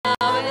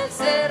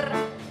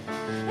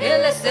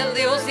es el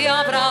Dios de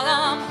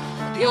Abraham,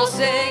 Dios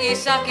de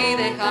Isaac y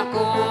de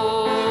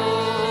Jacob.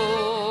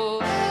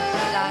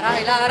 La ra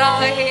la ra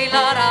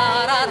la ra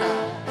ra ra.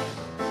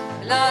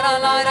 La ra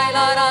la ra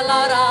la ra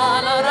la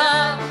ra la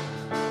ra.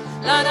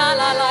 La ra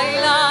la la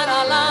la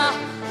ra la.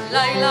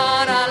 La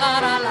la ra la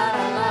ra la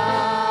ra.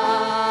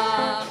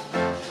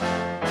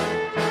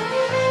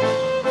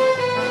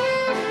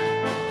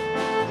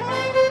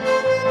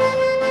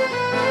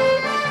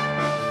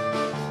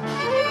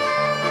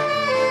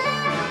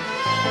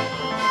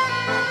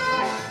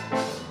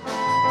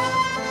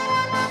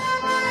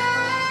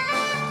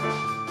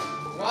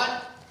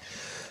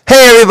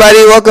 Hey everybody,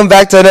 welcome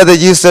back to another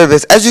youth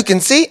service. As you can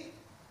see,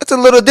 it's a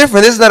little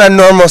different. This is not our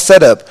normal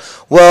setup.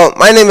 Well,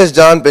 my name is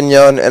John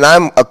Piñon, and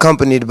I'm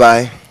accompanied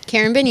by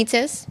Karen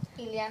Benitez,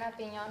 Liliana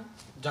Piñón,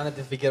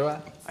 Jonathan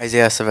Figueroa,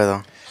 Isaiah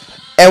Acevedo.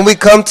 and we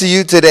come to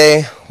you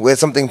today with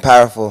something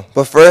powerful.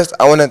 But first,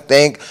 I want to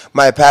thank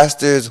my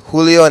pastors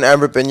Julio and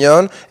Amber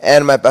Piñon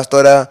and my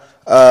pastora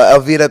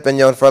Elvira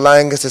Piñon for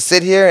allowing us to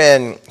sit here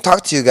and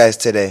talk to you guys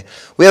today.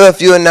 We have a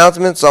few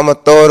announcements, so I'm going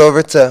to throw it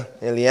over to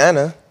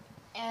Liliana.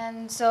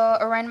 And so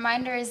a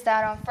reminder is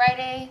that on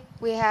Friday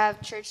we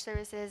have church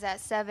services at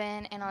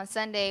 7, and on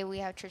Sunday we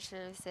have church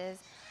services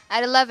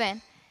at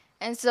 11.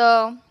 And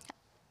so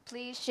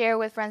please share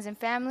with friends and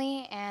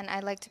family, and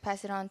I'd like to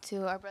pass it on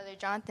to our brother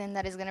Jonathan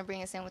that is going to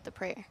bring us in with the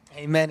prayer.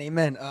 Amen,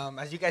 amen.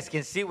 As you guys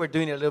can see, we're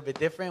doing it a little bit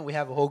different. We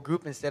have a whole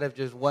group instead of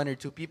just one or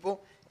two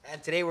people.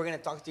 And today we're going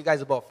to talk to you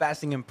guys about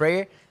fasting and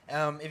prayer.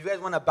 If you guys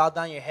want to bow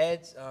down your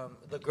heads,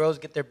 the girls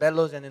get their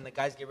bellows, and then the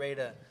guys get ready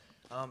to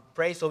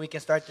pray so we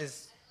can start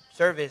this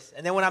service.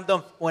 And then when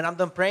I'm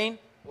done praying,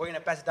 we're going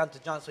to pass it down to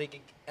John so he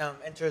can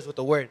enter us with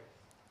the word.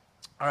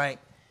 All right.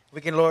 We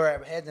can lower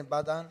our heads and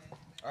bow down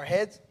our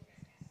heads.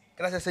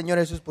 Gracias, Señor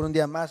Jesús, por un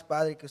día más,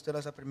 Padre, que usted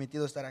nos ha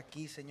permitido estar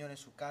aquí, Señor, en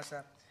su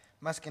casa.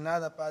 Más que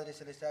nada, Padre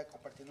Celestial,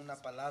 compartiendo una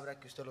palabra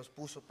que usted los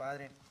puso,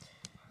 Padre.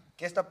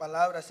 Que esta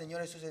palabra,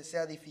 Señor Jesús,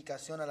 sea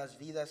edificación a las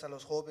vidas, a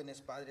los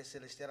jóvenes, Padre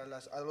Celestial,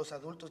 a los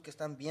adultos que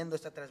están viendo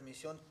esta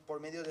transmisión por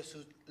medio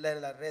de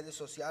las redes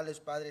sociales,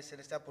 Padre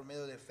Celestial, por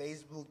medio de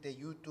Facebook, de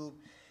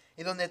YouTube,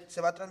 y donde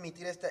se va a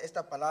transmitir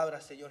esta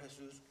palabra, Señor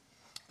Jesús.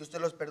 Que usted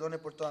los perdone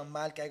por todo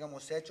mal que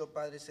hayamos hecho,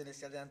 Padre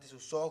Celestial, delante de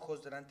sus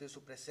ojos, delante de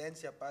su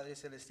presencia, Padre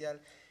Celestial,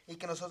 y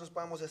que nosotros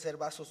podamos ser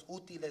vasos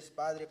útiles,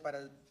 Padre,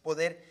 para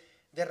poder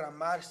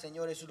derramar,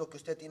 Señor, eso es lo que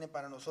usted tiene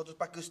para nosotros,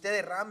 para que usted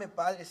derrame,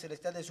 Padre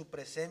Celestial, de su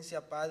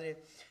presencia,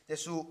 Padre, de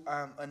su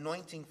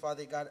anointing,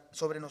 Father God,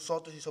 sobre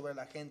nosotros y sobre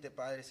la gente,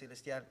 Padre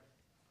Celestial.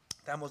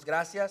 Damos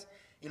gracias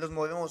y los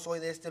movemos hoy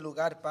de este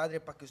lugar, Padre,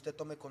 para que usted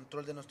tome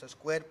control de nuestros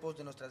cuerpos,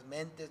 de nuestras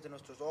mentes, de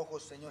nuestros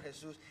ojos, Señor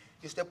Jesús,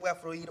 y usted pueda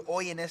fluir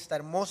hoy en esta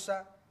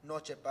hermosa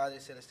noche, Padre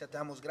Celestial. Te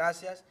damos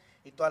gracias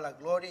y toda la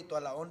gloria y toda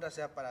la honra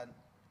sea para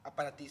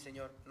ti,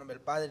 Señor. En nombre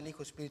del Padre, del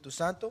Hijo, Espíritu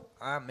Santo.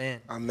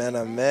 Amén. Amen,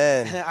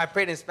 amen. I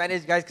prayed in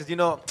Spanish, guys, because,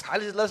 I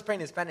just love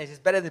praying in Spanish. It's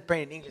better than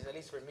praying in English, at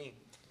least for me.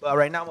 But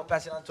right now, I'm going to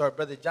pass it on to our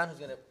brother John, who's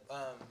going to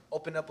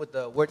open up with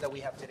the word that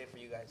we have today for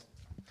you guys.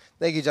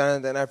 Thank you,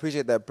 Jonathan. I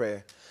appreciate that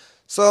prayer.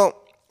 So,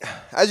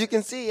 as you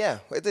can see, yeah,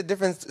 it's a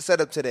different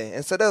setup today.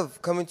 Instead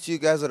of coming to you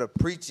guys with a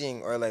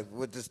preaching or like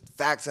with just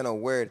facts and a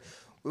word,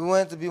 we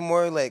want it to be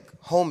more like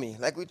homey.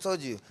 Like we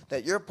told you,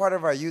 that you're part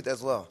of our youth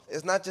as well.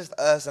 It's not just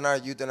us and our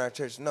youth in our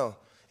church. No,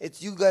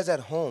 it's you guys at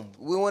home.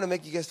 We want to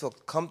make you guys feel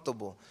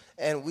comfortable.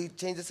 And we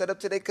changed the setup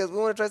today because we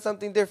want to try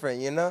something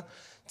different,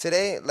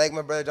 Today, like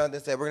my brother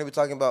Jonathan said, we're going to be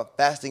talking about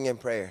fasting and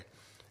prayer.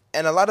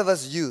 And a lot of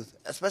us youth,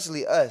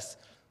 especially us,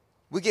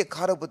 we get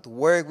caught up with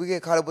work. We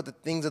get caught up with the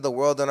things of the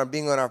world and are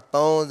being on our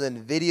phones and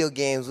video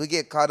games. We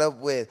get caught up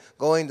with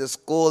going to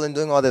school and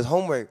doing all this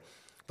homework.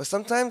 But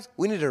sometimes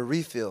we need a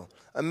refill.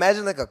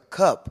 Imagine like a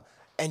cup,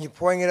 and you're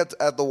pouring it up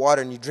at the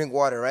water, and you drink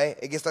water, right?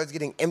 It starts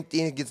getting empty,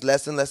 and it gets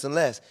less and less and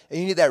less. And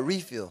you need that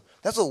refill.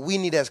 That's what we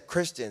need as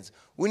Christians.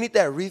 We need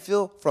that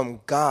refill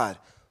from God.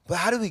 But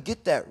how do we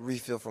get that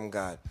refill from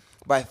God?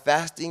 By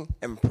fasting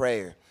and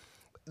prayer.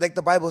 Like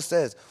the Bible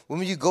says,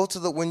 when you go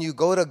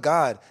to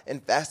God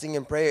and fasting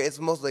and prayer, it's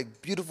the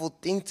most beautiful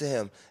thing to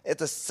Him.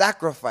 It's a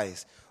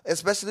sacrifice,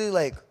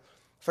 especially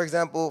for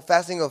example,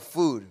 fasting of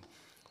food,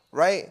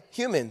 right?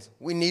 Humans,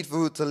 we need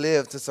food to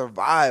live, to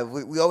survive.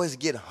 We always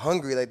get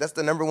hungry. That's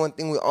the number one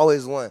thing we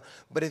always want.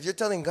 But if you're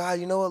telling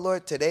God, you know what,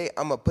 Lord, today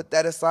I'm going to put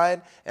that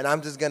aside and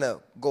I'm just going to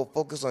go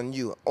focus on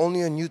you,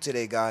 only on you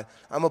today, God.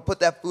 I'm going to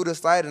put that food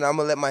aside and I'm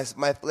going to let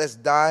my flesh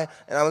die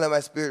and I'm going to let my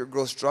spirit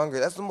grow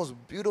stronger. That's the most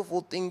beautiful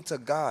thing to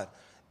God.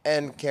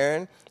 And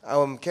Karen,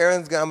 I'm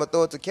going to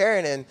throw it to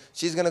Karen, and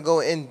she's going to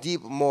go in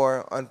deep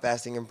more on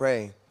fasting and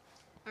praying.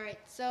 All right,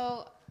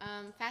 so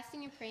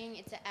fasting and praying,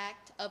 it's an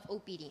act of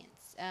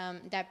obedience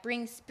that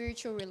brings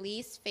spiritual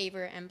release,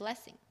 favor, and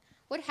blessing.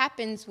 What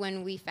happens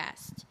when we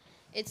fast?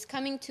 It's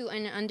coming to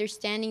an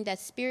understanding that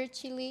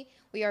spiritually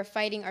we are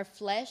fighting our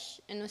flesh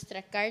and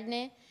nuestra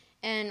carne.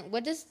 And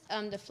what does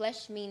the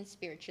flesh mean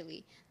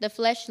spiritually? The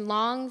flesh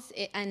longs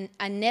and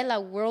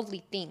anhela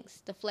worldly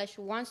things. The flesh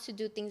wants to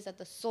do things that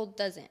the soul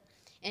doesn't.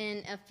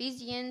 In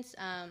Ephesians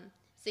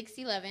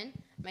 6:11,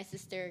 my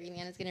sister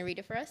Eliana is going to read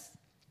it for us.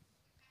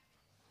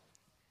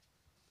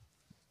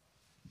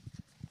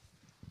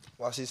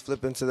 While she's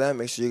flipping to that,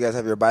 make sure you guys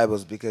have your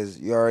Bibles because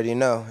you already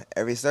know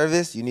every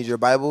service you need your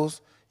Bibles.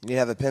 You need to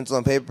have a pencil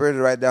and paper to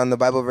write down the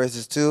Bible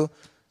verses too.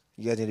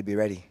 You guys need to be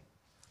ready.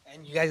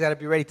 And you guys gotta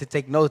be ready to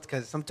take notes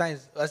because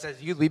sometimes us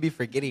as youth we be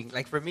forgetting.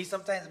 Like for me,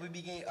 sometimes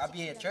I'll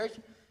be at church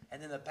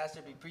and then the pastor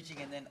be preaching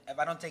and then if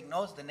I don't take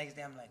notes, the next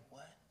day I'm like,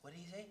 what? What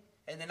did he say?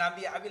 And then I'll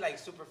be like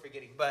super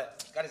forgetting.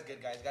 But God is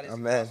good, guys. God is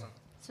Amen. awesome.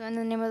 So in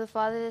the name of the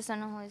Father, the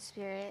Son, and Holy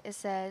Spirit, it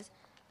says,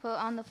 put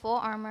on the full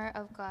armor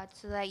of God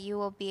so that you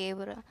will be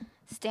able to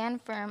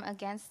stand firm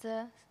against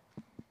the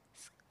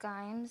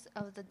schemes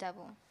of the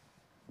devil.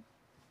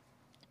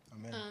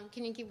 Amen.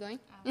 Can you keep going?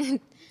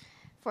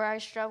 For our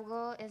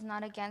struggle is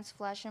not against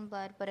flesh and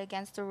blood, but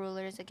against the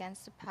rulers,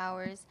 against the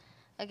powers,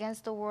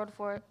 against the world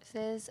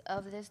forces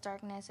of this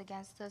darkness,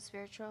 against the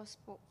spiritual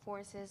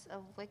forces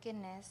of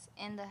wickedness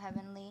in the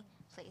heavenly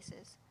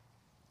places.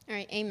 All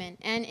right, amen.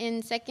 And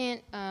in 2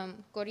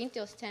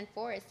 Corinthians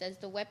 10:4, it says,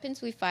 the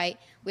weapons we fight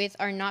with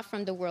are not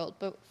from the world,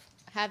 but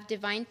have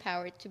divine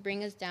power to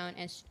bring us down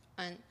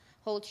and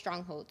hold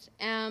strongholds.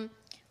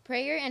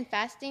 Prayer and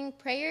fasting.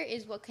 Prayer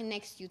is what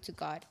connects you to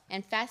God,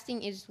 and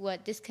fasting is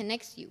what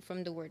disconnects you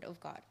from the Word of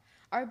God.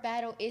 Our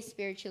battle is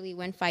spiritually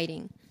when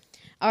fighting.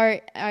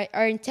 Our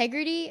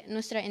integrity,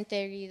 nuestra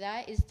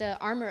integridad, is the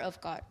armor of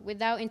God.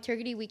 Without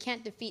integrity, we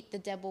can't defeat the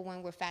devil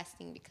when we're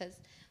fasting, because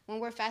when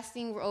we're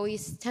fasting, we're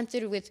always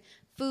tempted with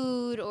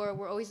food, or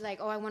we're always like,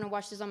 oh, I want to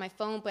watch this on my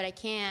phone, but I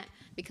can't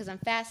because I'm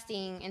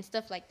fasting and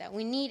stuff like that.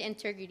 We need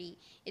integrity.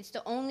 It's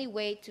the only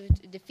way to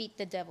defeat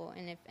the devil.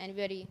 And if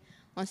anybody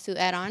wants to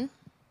add on.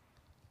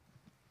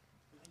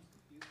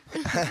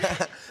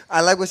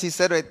 I like what she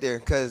said right there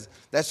because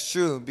that's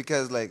true.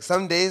 Because like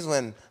some days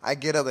when I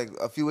get up, like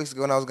a few weeks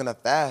ago when I was gonna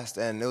fast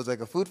and it was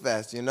like a food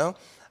fast, you know,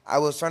 I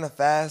was trying to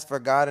fast for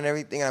God and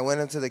everything. I went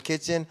into the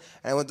kitchen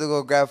and I went to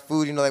go grab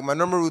food, you know, like my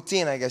normal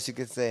routine, I guess you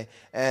could say.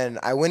 And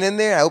I went in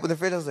there, I opened the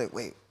fridge, I was like,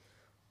 wait,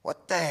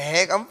 what the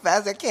heck? I'm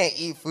fasting. I can't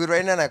eat food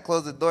right now. And I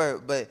closed the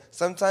door. But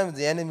sometimes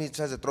the enemy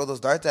tries to throw those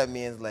darts at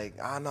me and it's like,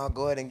 no,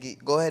 go ahead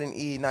and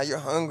eat. Now you're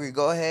hungry.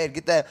 Go ahead,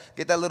 get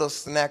that little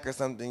snack or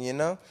something, you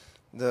know.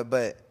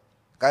 But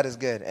God is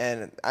good,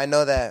 and I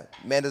know that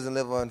man doesn't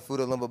live on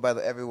food alone, but by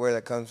every word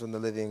that comes from the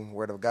living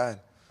Word of God.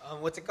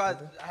 What's it called?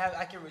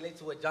 I can relate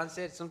to what John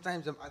said.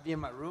 Sometimes I'll be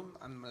in my room,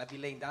 I'll be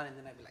laying down, and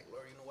then I'll be like,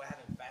 Lord, you know what? I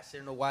haven't fasted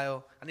in a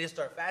while. I need to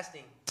start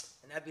fasting.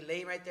 And I'll be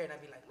laying right there, and I'll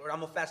be like, Lord, I'm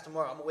gonna fast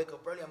tomorrow. I'm gonna wake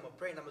up early. I'm gonna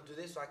pray, and I'm gonna do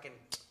this so I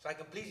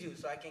can please you,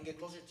 so I can get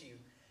closer to you.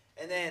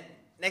 And then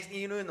next thing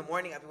you know, in the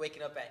morning, I'll be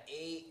waking up at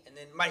 8, and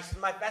then my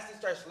fasting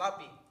starts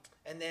sloppy.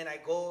 And then I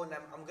go, and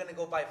I'm gonna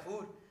go buy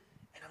food,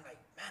 and I'm like,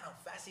 man, I'm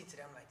fasting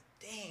today. I'm like,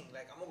 dang,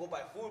 like I'm gonna go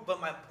buy food,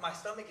 but my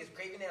stomach is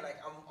craving it. Like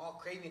I'm all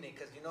craving it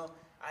because you know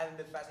I haven't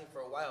been fasting for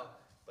a while.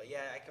 But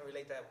yeah, I can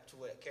relate that to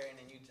what Karen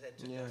and you said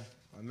too.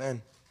 Yeah,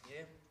 amen.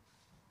 Yeah.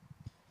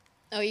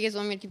 Oh, you guys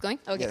want me to keep going?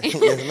 Okay.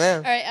 Yes,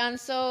 ma'am. All right.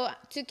 So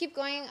to keep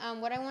going,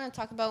 what I want to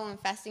talk about when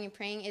fasting and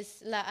praying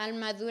is la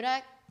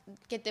armadura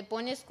que te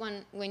pones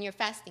when you're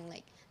fasting,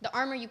 like the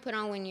armor you put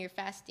on when you're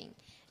fasting.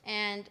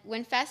 And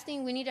when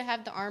fasting, we need to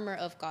have the armor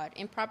of God.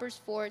 In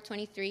Proverbs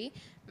 4:23,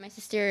 my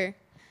sister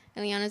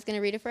Eliana is going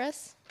to read it for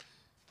us.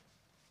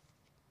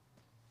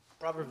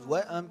 Proverbs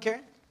what,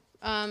 Karen?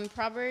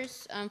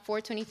 Proverbs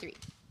 4:23.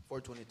 4:23. All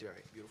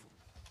right, beautiful.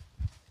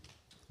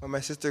 When my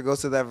sister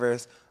goes to that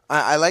verse,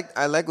 I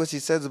like what she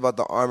says about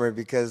the armor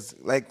because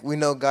like we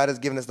know God has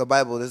given us the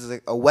Bible. This is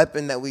a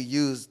weapon that we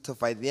use to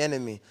fight the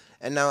enemy.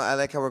 And now I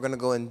like how we're going to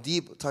go in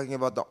deep talking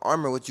about the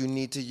armor, which you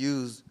need to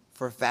use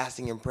for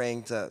fasting and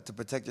praying to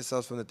protect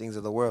yourselves from the things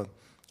of the world.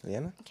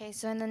 Eliana? Okay,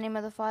 so in the name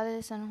of the Father,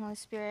 the Son, and Holy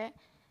Spirit,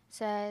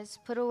 says,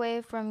 put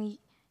away from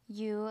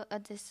you a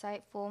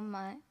deceitful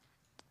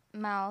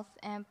mouth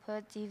and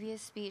put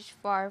devious speech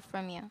far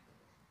from you.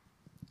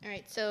 All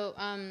right. So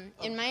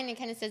in mine, it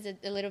kind of says it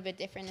a little bit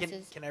different.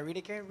 Can I read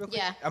it, Karen, real quick?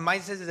 Yeah.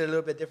 Mine says it a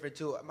little bit different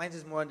too. Mine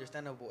is more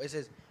understandable. It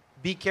says,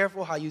 be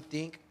careful how you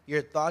think.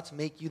 Your thoughts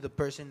make you the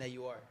person that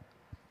you are.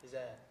 Is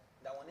that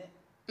one it?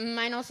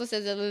 Mine also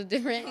says a little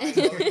different. All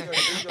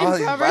In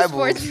these Proverbs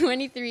Bibles.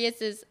 4:23, it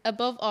says,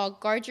 above all,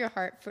 guard your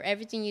heart, for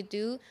everything you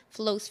do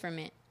flows from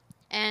it.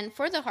 And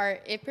for the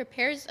heart, it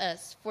prepares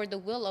us for the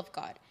will of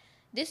God.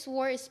 This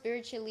war is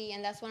spiritually,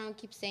 and that's what I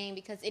keep saying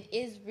because it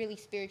is really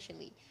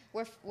spiritually.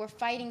 We're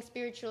fighting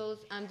spirituals.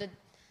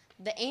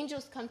 The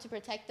angels come to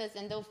protect us,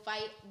 and they'll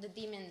fight the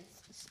demons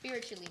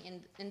spiritually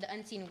in the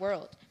unseen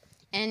world.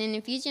 And in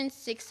Ephesians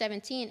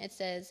 6:17, it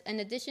says, in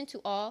addition to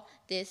all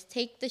this,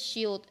 take the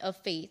shield of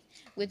faith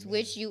with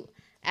which you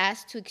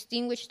ask to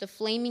extinguish the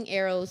flaming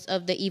arrows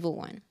of the evil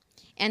one,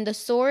 and the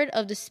sword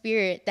of the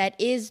Spirit that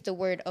is the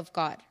word of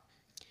God.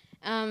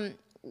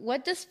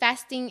 What does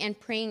fasting and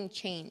praying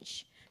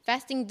change?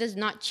 Fasting does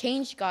not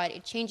change God,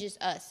 it changes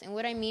us. And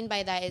what I mean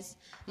by that is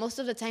most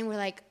of the time we're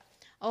like,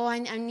 oh,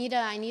 I'm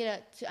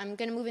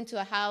gonna move into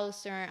a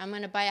house, or I'm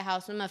gonna buy a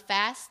house, I'm gonna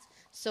fast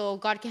so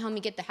God can help me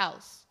get the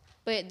house.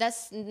 But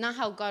that's not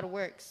how God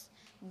works.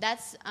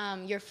 That's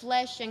your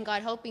flesh and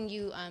God helping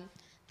you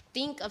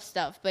think of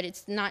stuff, but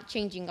it's not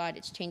changing God,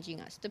 it's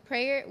changing us. The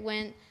prayer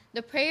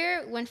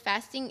when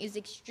fasting is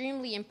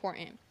extremely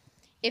important.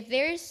 If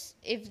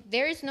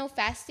there is no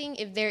fasting,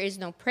 if there is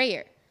no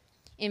prayer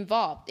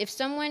involved. If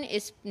someone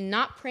is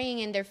not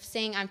praying and they're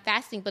saying I'm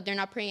fasting, but they're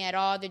not praying at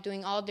all, they're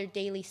doing all their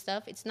daily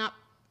stuff, it's not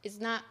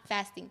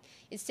fasting.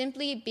 It's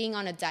simply being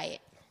on a diet.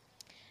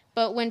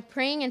 But when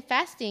praying and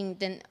fasting,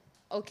 then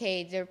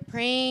okay, they're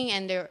praying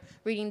and they're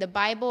reading the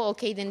Bible.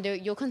 Okay, then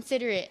you'll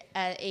consider it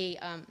a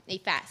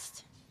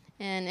fast.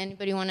 And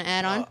anybody want to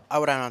add on? I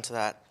would add on to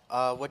that.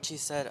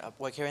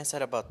 What Karen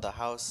said about the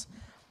house.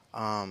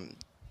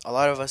 A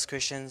lot of us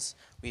Christians,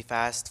 we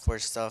fast for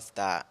stuff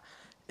that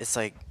it's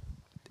like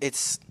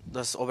it's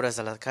las obras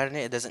de la carne.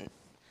 It doesn't.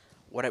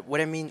 What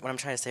I'm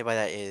trying to say by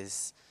that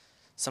is,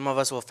 some of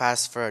us will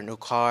fast for a new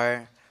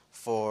car,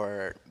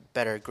 for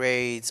better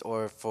grades,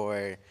 or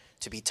for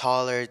to be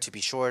taller, to be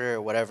shorter,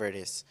 or whatever it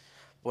is.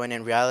 When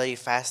in reality,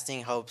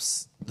 fasting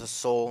helps the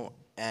soul,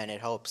 and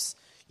it helps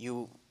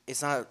you. It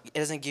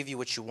doesn't give you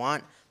what you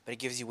want, but it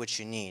gives you what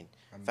you need.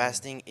 Amen.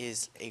 Fasting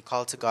is a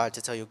call to God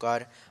to tell you,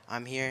 God,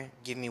 I'm here,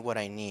 give me what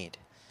I need.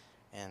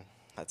 And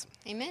that's...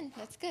 Amen.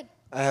 That's good.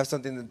 I have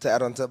something to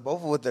add on to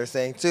both of what they're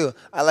saying, too.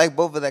 I like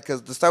both of that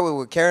because to start with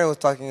what Karen was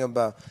talking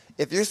about,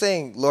 if you're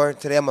saying, Lord,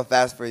 today I'm going to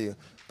fast for you,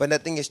 but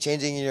nothing is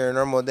changing in your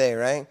normal day,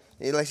 right?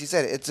 Like she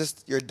said, it's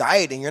just you're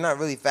dieting. You're not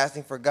really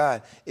fasting for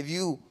God. If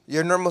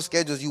your normal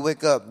schedules, you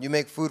wake up, you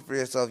make food for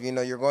yourself,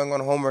 you're going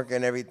on homework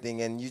and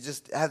everything, and you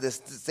just have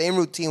this same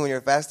routine when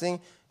you're fasting,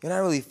 you're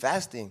not really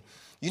fasting.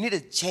 You need to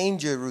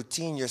change your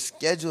routine, your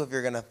schedule if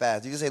you're going to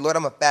fast. You can say, Lord,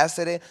 I'm going to fast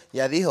today.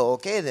 Ya dijo,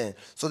 okay then.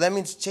 So that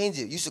means change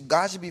it.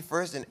 God should be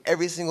first in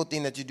every single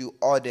thing that you do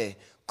all day.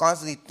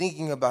 Constantly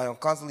thinking about Him,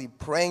 constantly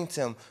praying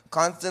to Him,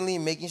 constantly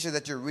making sure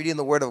that you're reading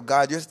the Word of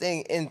God. You're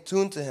staying in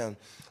tune to Him.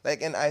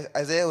 Like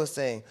Isaiah was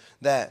saying,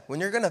 that when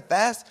you're going to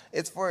fast,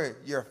 it's for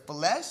your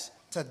flesh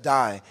to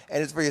die,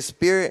 and it's for your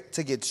spirit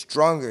to get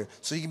stronger,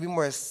 so you can be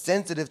more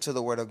sensitive to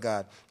the Word of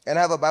God. And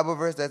I have a Bible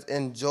verse that's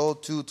in Joel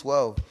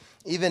 2:12.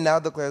 Even now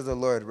declares the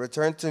Lord,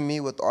 return to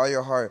me with all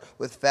your heart,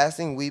 with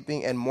fasting,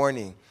 weeping, and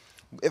mourning.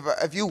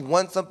 If you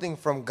want something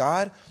from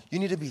God, you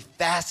need to be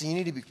fasting. You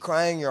need to be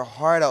crying your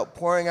heart out,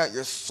 pouring out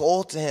your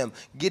soul to Him,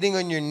 getting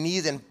on your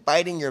knees and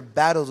fighting your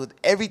battles with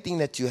everything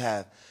that you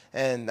have.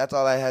 And that's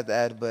all I had to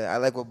add, but I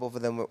like what both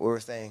of them were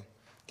saying.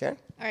 Okay?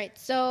 All right,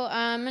 so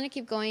I'm going to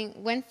keep going.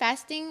 When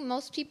fasting,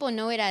 most people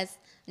know it as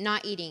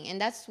not eating,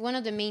 and that's one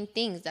of the main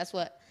things. That's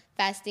what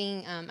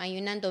fasting,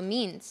 ayunando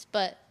means.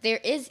 But there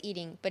is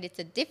eating, but it's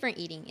a different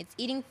eating. It's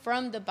eating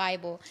from the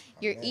Bible.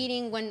 You're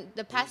eating when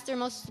the pastor,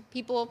 most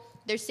people,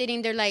 they're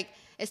sitting, they're like,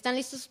 ¿están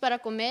listos para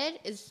comer?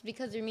 It's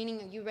because they're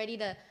meaning you're ready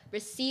to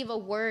receive a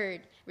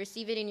word,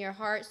 receive it in your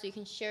heart so you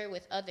can share it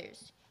with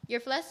others. Your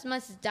flesh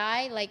must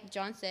die, like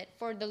John said,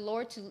 for the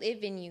Lord to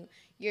live in you.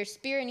 Your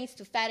spirit needs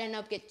to fatten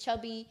up, get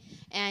chubby,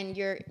 and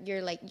your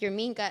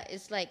minka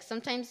is like,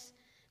 sometimes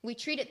we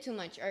treat it too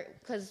much,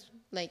 because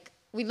like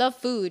we love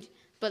food,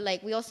 but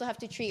like we also have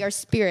to treat our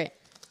spirit.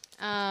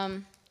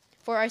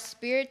 For our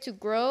spirit to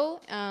grow,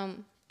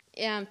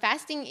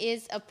 fasting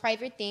is a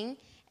private thing,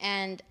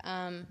 and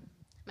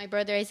my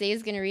brother Isaiah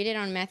is going to read it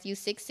on Matthew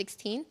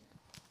 6:16.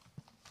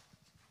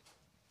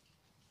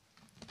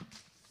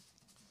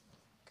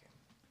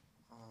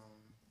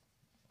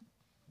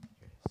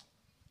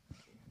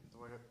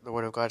 The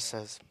Word of God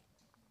says,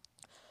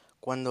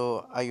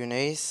 cuando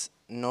ayunéis,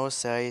 no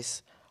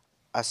seáis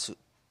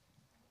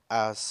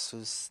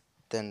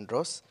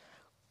asustenros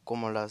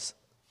como las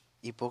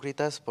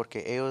hipócritas,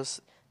 porque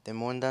ellos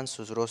demondan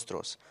sus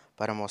rostros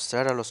para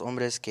mostrar a los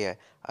hombres que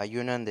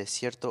ayunan. De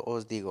cierto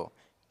os digo,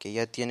 que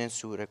ya tienen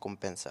su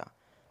recompensa.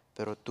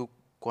 Pero tú,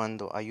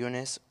 cuando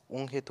ayunes,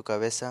 unge tu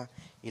cabeza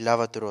y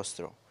lava tu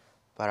rostro,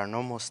 para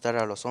no mostrar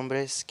a los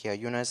hombres que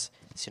ayunas,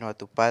 sino a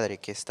tu Padre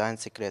que está en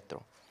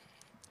secreto.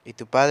 Y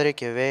tu Padre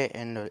que ve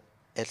en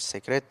el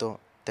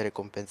secreto te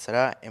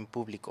recompensará en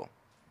público.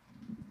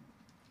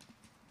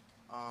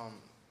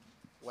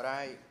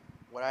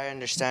 What I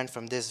understand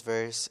from this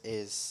verse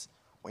is,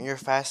 when you're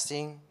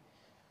fasting,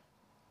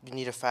 you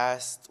need to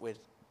fast with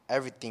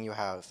everything you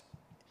have.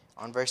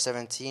 On verse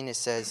 17, it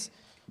says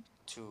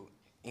to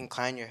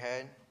incline your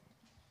head,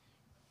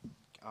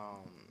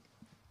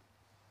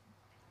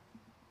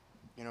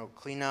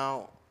 clean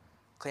out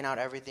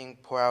everything,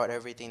 pour out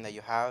everything that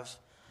you have.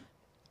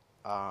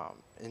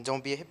 And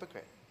don't be a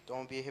hypocrite.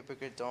 Don't be a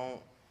hypocrite.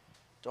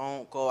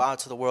 Don't go out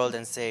to the world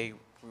and say,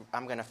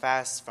 I'm going to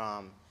fast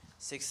from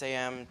 6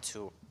 a.m.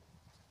 to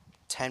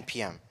 10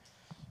 p.m.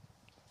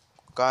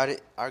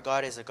 Our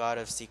God is a God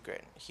of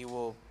secret. He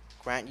will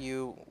grant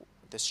you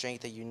the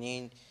strength that you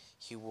need.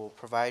 He will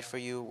provide for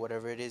you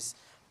whatever it is,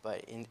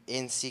 but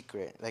in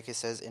secret, like it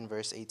says in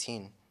verse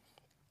 18.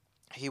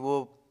 He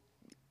will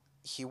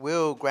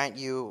grant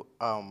you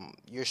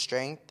your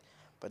strength,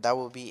 but that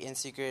will be in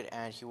secret,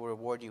 and He will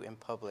reward you in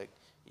public.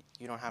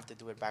 You don't have to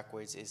do it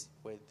backwards. Is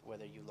with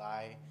whether you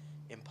lie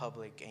in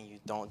public and you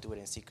don't do it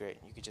in secret.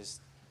 You could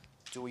just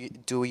do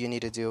what you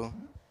need to do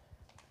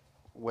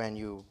when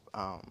you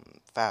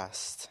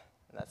fast.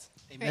 And that's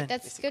Amen. Right,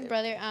 that's good,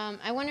 brother.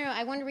 I want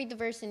to read the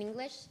verse in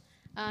English.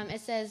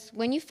 It says,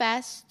 "When you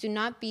fast, do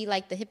not be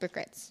like the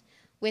hypocrites,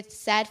 with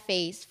sad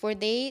face, for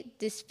they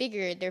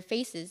disfigure their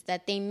faces,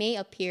 that they may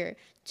appear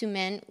to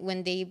men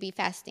when they be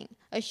fasting.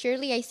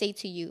 Assuredly, I say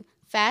to you,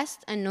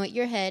 fast, anoint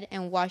your head,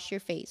 and wash your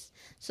face,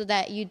 so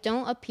that you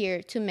don't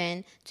appear to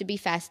men to be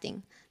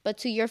fasting, but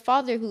to your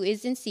Father who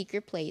is in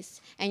secret place,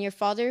 and your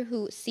Father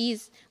who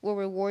sees will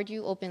reward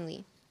you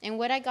openly." And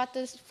what I got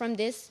from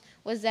this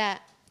was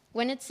that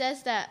when it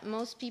says that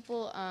most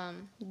people,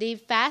 they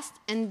fast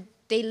and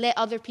they let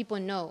other people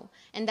know.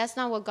 And that's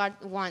not what God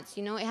wants,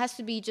 you know. It has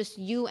to be just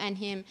you and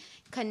him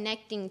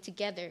connecting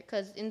together.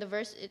 Because in the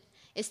verse,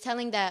 it's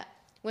telling that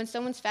when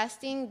someone's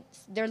fasting,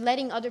 they're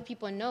letting other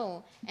people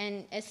know.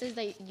 And it says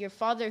that your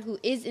Father who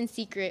is in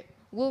secret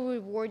will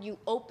reward you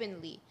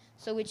openly.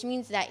 So which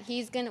means that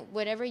he's going to,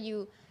 whatever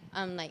you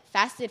like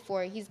fasted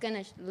for, he's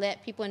going to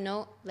let people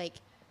know, like,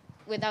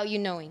 without you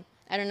knowing.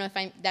 I don't know if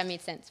that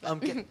made sense. But.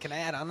 Can I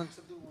add on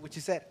to what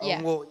you said?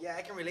 Yeah. Well, yeah,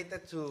 I can relate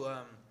that to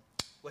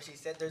what she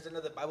said. There's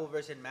another Bible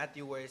verse in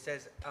Matthew where it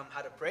says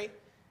how to pray.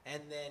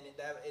 And then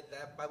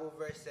that Bible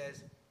verse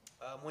says,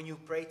 when you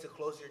pray, to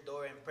close your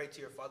door and pray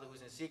to your Father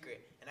who's in secret.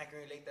 And I can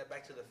relate that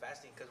back to the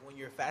fasting, because when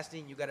you're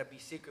fasting, you gotta be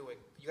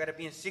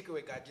in secret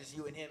with God, just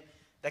you and him.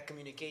 That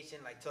communication,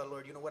 like, tell the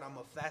Lord, you know what, I'm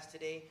gonna fast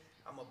today.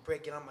 I'm gonna pray,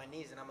 get on my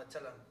knees, and I'm gonna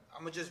tell him,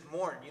 I'm gonna just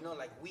mourn, you know,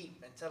 like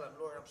weep and tell him,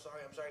 Lord, I'm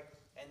sorry.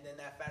 And then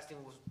that fasting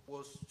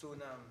will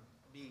soon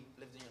be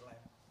lived in your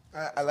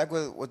life. I like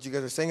what you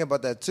guys are saying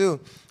about that too,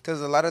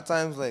 because a lot of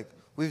times, like,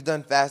 we've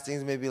done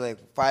fastings, maybe like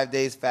 5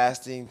 days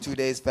fasting, 2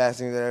 days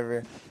fasting,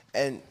 whatever,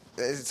 and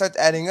it starts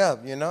adding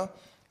up, you know.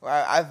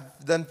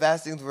 I've done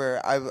fastings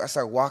where I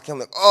start walking, I'm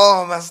like,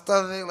 oh, my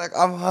stomach, like,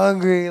 I'm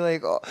hungry,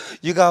 like, oh,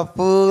 you got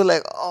food,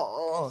 like,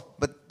 oh.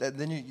 But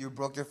then you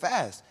broke your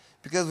fast.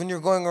 Because when you're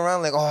going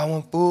around like, oh, I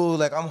want food,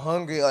 like, I'm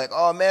hungry, like,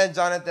 oh, man,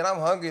 Jonathan, I'm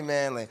hungry,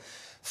 man, like,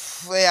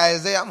 hey,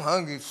 Isaiah, I'm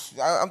hungry,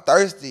 I'm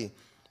thirsty.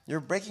 You're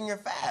breaking your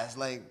fast.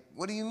 Like,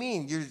 what do you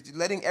mean? You're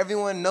letting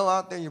everyone know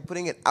out there, you're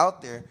putting it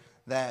out there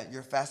that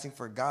you're fasting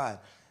for God.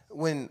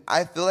 When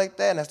I feel like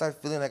that and I start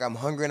feeling like I'm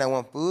hungry and I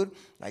want food,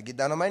 I get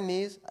down on my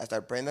knees, I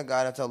start praying to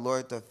God and tell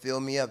Lord to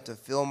fill me up, to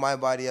fill my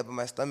body up and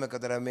my stomach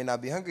up, that I may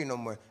not be hungry no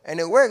more. And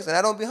it works, and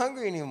I don't be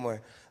hungry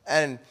anymore.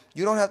 And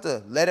you don't have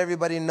to let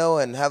everybody know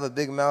and have a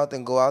big mouth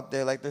and go out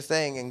there like they're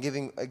saying and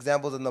giving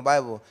examples in the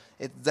Bible.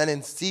 It's done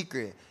in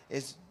secret.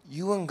 It's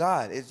you and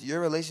God. It's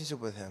your relationship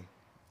with him.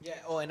 Yeah,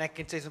 oh, and I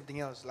can say something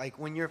else. Like,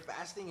 when you're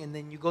fasting and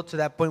then you go to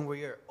that point where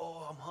you're,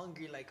 oh, I'm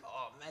hungry, like,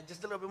 oh, man,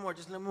 just a little bit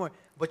more.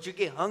 But you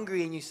get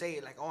hungry and you say,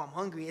 like, oh, I'm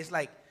hungry. It's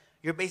like,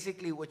 you're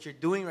basically, what you're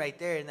doing right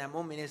there in that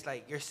moment is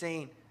like, you're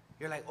saying,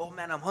 you're like, oh,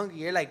 man, I'm hungry.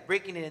 You're like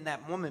breaking it in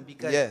that moment.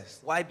 Because, yes.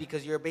 Why?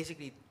 Because you're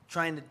basically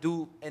trying to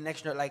do an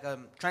extra, like,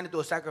 trying to do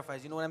a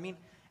sacrifice. You know what I mean?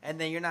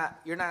 And then you're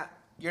not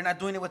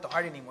doing it with the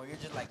heart anymore. You're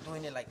just like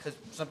doing it like, because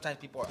sometimes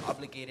people are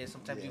obligated.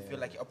 Sometimes you feel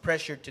like you're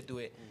pressured to do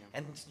it.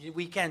 And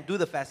we can't do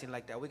the fasting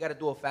like that. We got to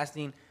do a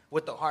fasting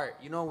with the heart.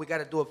 You know, we got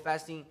to do a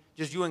fasting,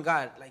 just you and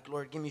God. Like,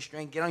 Lord, give me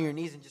strength. Get on your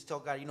knees and just tell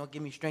God, you know,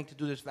 give me strength to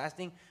do this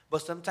fasting.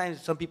 But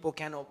sometimes some people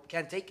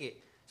can't take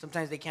it.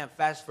 Sometimes they can't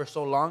fast for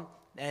so long,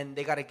 and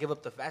they got to give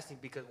up the fasting.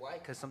 Because why?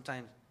 Because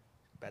sometimes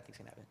bad things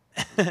can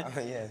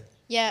happen. Yeah.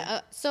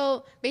 Yeah,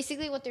 so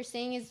basically what they're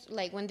saying is,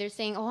 like, when they're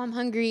saying, oh, I'm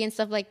hungry and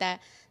stuff like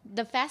that,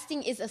 the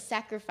fasting is a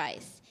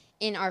sacrifice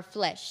in our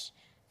flesh.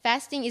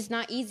 Fasting is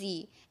not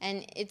easy,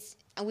 and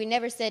we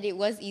never said it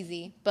was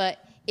easy,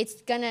 but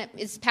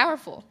it's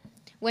powerful.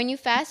 When you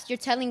fast, you're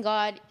telling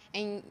God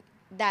and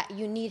that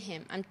you need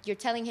him. You're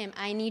telling him,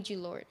 I need you,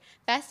 Lord.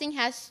 Fasting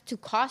has to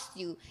cost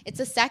you.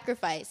 It's a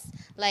sacrifice.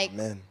 Like,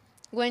 Amen.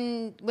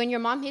 when your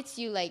mom hits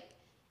you, like,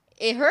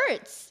 it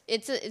hurts.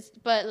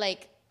 But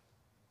like,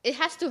 it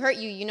has to hurt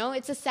you, you know?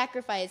 It's a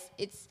sacrifice.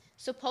 It's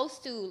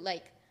supposed to,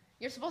 like,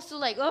 you're supposed to,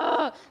 like,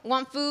 oh,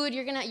 want food.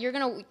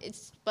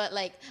 But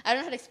like, I don't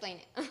know how to explain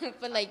it.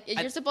 But like,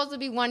 you're supposed to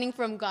be wanting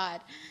from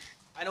God.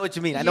 I know what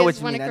you mean. You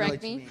guys wanna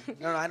correct me?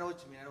 No, I know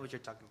what you mean. I know what you're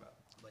talking about.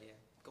 But yeah,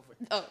 go for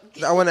it. Oh.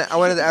 I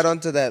wanted to add on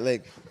to that.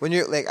 Like, when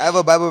you're like, I have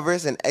a Bible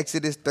verse in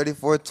Exodus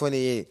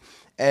 34:28,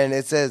 and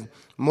it says,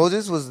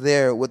 Moses was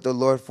there with the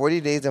Lord 40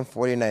 days and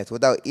 40 nights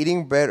without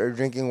eating bread or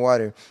drinking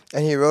water.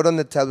 And he wrote on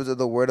the tablets of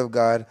the word of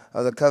God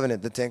of the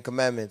covenant, the 10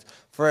 commandments.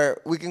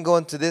 For we can go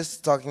into this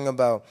talking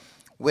about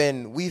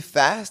when we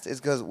fast, it's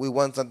because we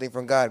want something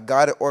from God.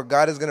 God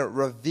is going to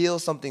reveal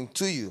something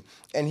to you.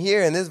 And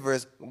here in this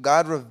verse,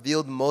 God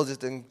revealed Moses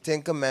the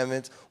 10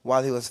 commandments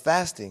while he was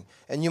fasting.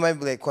 And you might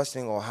be like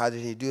questioning, oh, how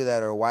did he do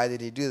that? Or why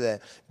did he do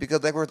that?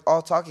 Because like we're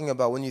all talking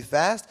about, when you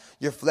fast,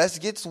 your flesh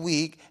gets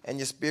weak and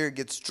your spirit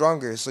gets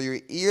stronger. So your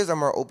ears are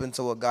more open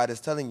to what God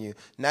is telling you.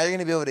 Now you're going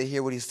to be able to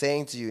hear what he's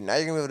saying to you. Now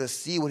you're going to be able to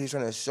see what he's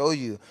trying to show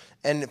you.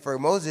 And for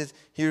Moses,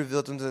 he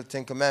revealed him to the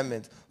 10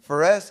 commandments.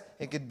 For us,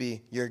 it could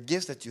be your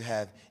gifts that you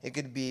have. It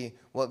could be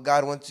what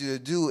God wants you to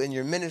do in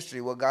your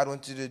ministry, what God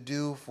wants you to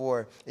do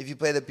for, if you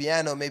play the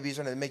piano, maybe he's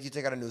trying to make you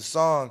take out a new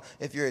song.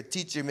 If you're a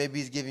teacher, maybe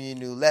he's giving you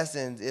new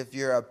lessons. If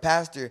you're a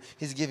pastor,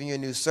 he's giving you a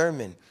new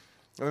sermon.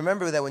 And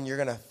remember that when you're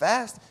gonna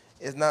fast,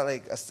 it's not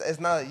like it's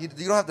not you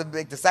don't have to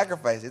make the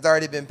sacrifice. It's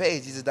already been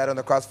paid. Jesus died on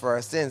the cross for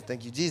our sins.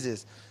 Thank you,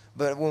 Jesus.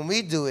 But when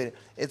we do it,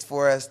 it's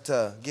for us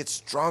to get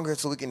stronger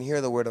so we can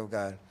hear the word of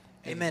God.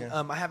 Amen.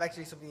 I have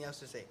actually something else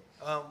to say.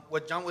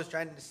 What John was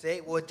trying to say,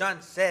 what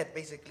John said,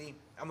 basically,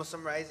 I'm going to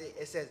summarize it.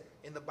 It says,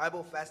 in the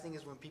Bible, fasting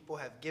is when people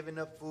have given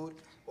up food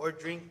or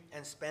drink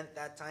and spent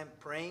that time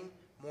praying,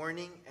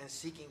 mourning, and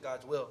seeking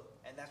God's will.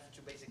 And that's what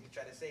you basically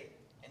try to say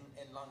in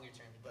longer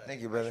terms. But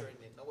Thank you, brother.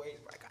 No worries,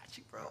 bro. I got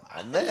you, bro.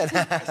 Amen.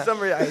 I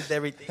summarized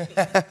everything.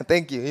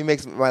 Thank you. He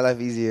makes my life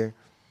easier.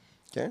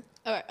 Okay?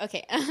 All right,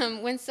 okay.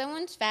 When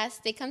someone's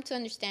fast, they come to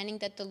understanding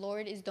that the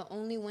Lord is the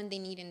only one they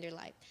need in their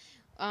life.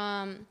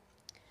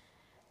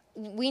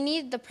 We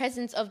need the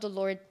presence of the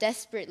Lord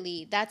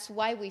desperately. That's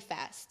why we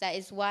fast. That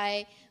is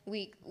why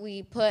we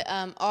put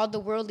all the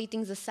worldly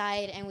things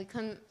aside and we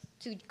come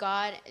to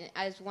God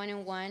as one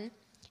and one.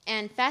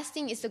 And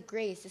fasting is a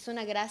grace. It's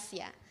una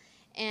gracia.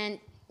 And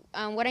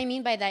what I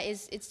mean by that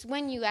is it's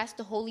when you ask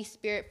the Holy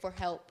Spirit for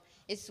help.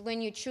 It's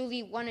when you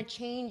truly want to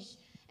change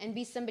and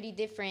be somebody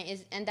different,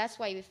 and that's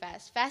why we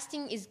fast.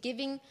 Fasting is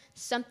giving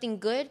something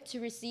good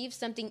to receive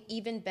something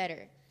even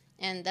better.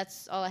 And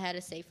that's all I had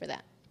to say for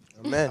that.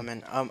 Amen.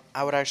 Amen.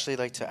 I would actually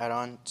like to add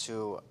on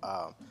to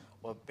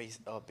what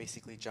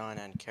basically John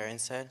and Karen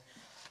said.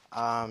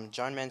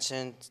 John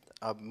mentioned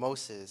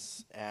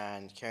Moses,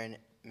 and Karen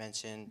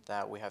mentioned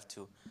that we have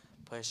to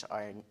push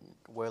our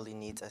worldly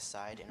needs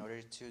aside in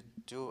order to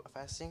do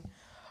fasting.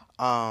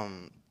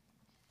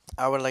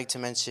 I would like to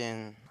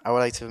mention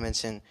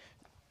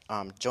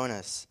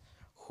Jonas,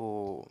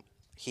 who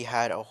he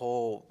had a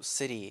whole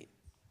city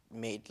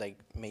made.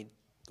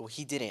 Well,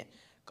 he didn't.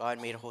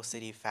 God made a whole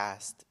city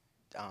fast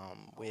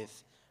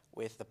with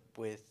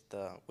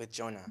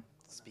Jonah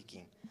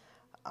speaking.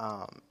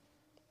 I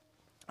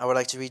would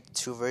like to read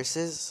 2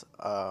 verses.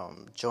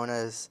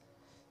 Jonas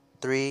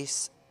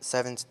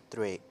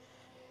 3:7-8.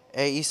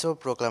 Hizo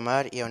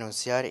proclamar y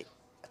anunciar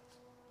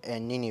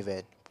en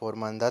Nínive por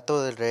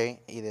mandato del rey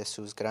y de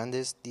sus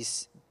grandes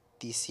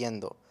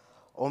diciendo: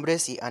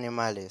 hombres y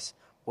animales,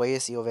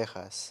 bueyes y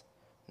ovejas,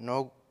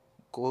 no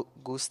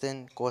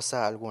gusten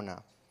cosa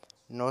alguna,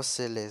 no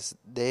se les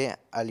dé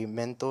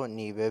alimento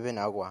ni beben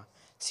agua,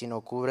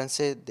 sino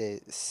cúbranse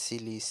de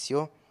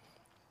cilicio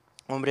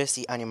hombres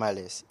y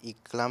animales, y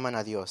claman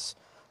a Dios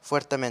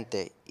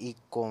fuertemente, y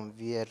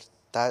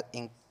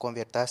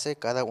conviertase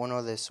cada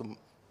uno de su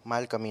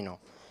mal camino,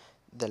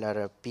 de la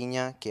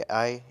rapiña que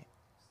hay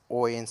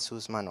hoy en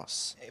sus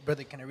manos. Hey,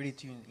 brother, can I read it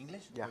to you in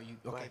English? Yeah,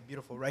 go Okay, ahead.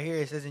 beautiful. Right here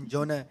it says in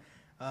Jonah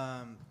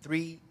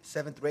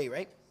 3:7-8,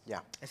 right?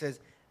 Yeah. It says,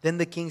 then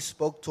the king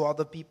spoke to all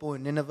the people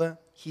in Nineveh.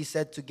 He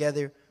said,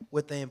 together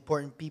with the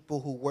important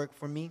people who work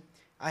for me,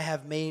 I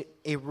have made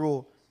a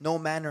rule. No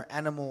man or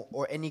animal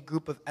or any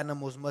group of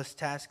animals must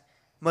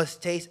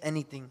taste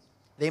anything.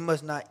 They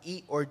must not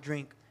eat or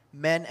drink.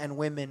 Men and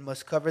women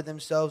must cover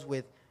themselves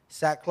with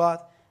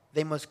sackcloth.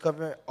 They must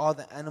cover all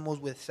the animals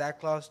with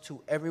sackcloth.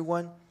 To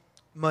everyone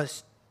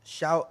must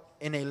shout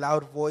in a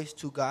loud voice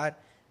to God.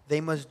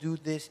 They must do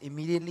this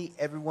immediately.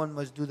 Everyone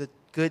must do the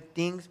good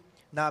things,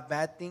 not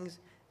bad things.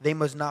 They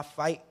must not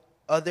fight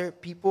other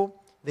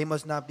people. They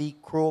must not be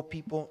cruel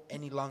people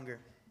any longer.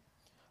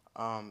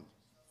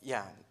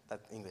 Yeah,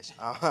 that's English.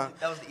 That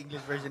was the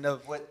English version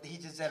of what he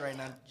just said right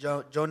now.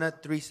 Jonah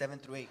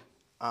 3:7-8.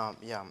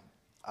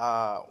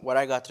 What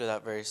I got through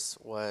that verse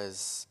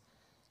was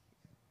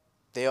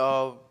the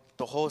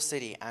whole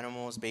city,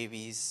 animals,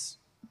 babies,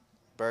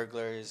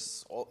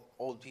 burglars,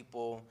 old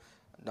people,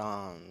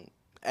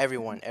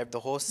 everyone, the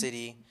whole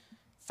city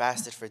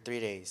fasted for 3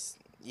 days.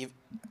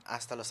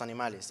 Hasta los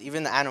animales,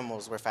 even the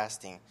animals were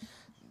fasting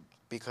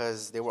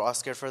because they were all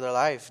scared for their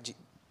life.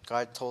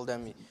 God told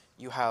them,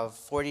 you have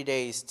 40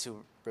 days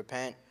to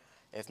repent.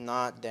 If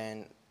not,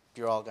 then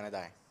you're all going to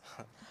die.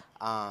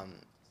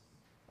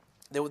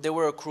 They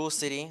were a cruel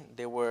city.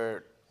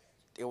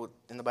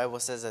 In the Bible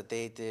says that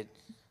they did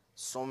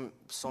so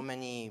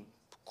many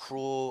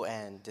cruel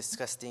and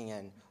disgusting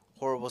and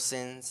horrible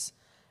sins.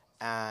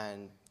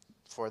 And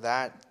for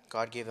that,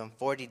 God gave them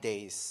 40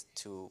 days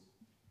to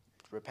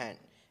repent.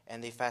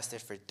 And they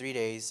fasted for 3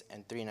 days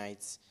and 3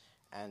 nights,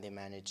 and they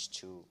managed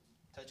to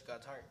Touch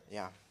God's heart.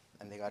 Yeah,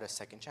 and they got a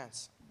second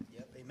chance.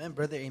 Yep. Amen,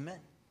 brother. Amen.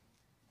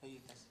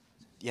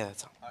 Yeah,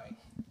 that's all. All right.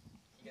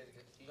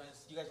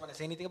 You guys want to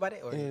say anything about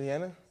it? Or?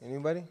 Eliana,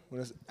 anybody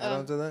want to add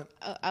on to that?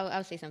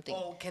 I'll say something.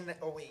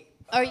 Wait.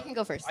 Or you can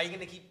go first. Are you going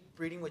to keep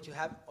reading what you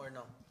have or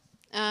no?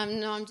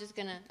 No, I'm just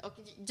gonna.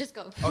 Okay, just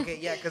go. Okay,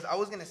 yeah, because I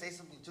was going to say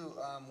something too.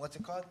 What's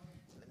it called?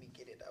 Let me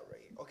get it out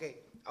right here. Okay,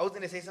 I was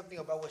going to say something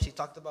about what she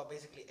talked about,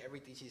 basically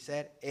everything she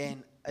said.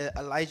 In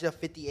Elijah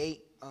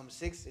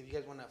 58:6, if you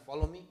guys want to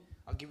follow me,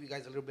 I'll give you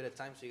guys a little bit of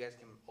time so you guys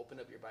can open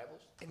up your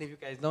Bibles. And if you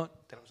guys don't,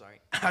 then I'm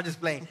sorry. I'm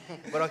just playing.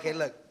 But okay,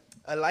 look.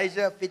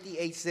 Elijah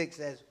 58:6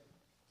 says,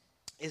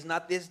 is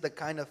not this the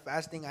kind of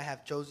fasting I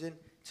have chosen,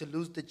 to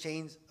loose the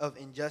chains of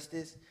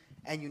injustice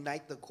and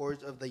unite the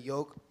cords of the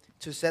yoke,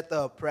 to set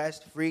the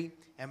oppressed free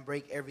and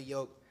break every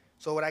yoke?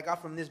 So what I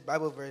got from this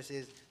Bible verse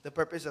is the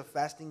purpose of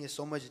fasting is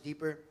so much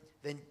deeper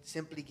than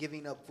simply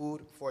giving up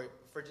food for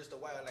just a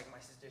while, like my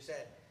sister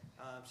said.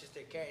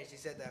 Sister Karen, she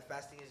said that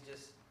fasting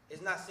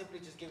it's not simply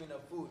just giving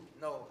up food.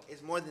 No,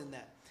 it's more than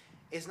that.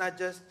 It's not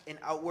just an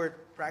outward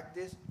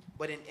practice,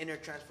 but an inner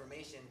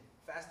transformation.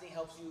 Fasting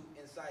helps you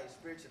inside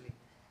spiritually.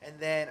 And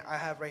then I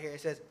have right here,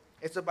 it says,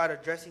 it's about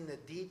addressing the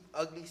deep,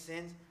 ugly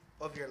sins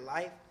of your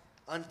life,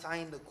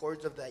 untying the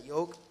cords of that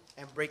yoke,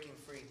 and breaking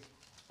free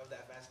of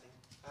that fasting.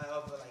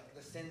 Of like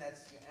the sin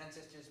that's your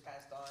ancestors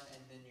passed on,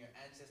 and then your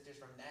ancestors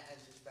from that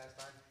ancestors passed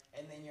on,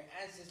 and then your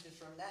ancestors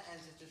from that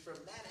ancestors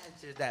from that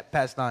ancestors that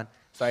passed on.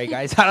 Sorry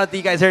guys, I don't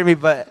think you guys heard me,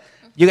 but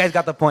you guys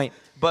got the point.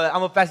 But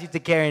I'm gonna pass you to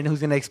Karen, who's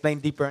gonna explain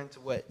deeper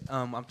into what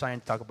I'm trying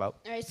to talk about.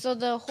 All right, so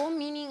the whole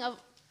meaning of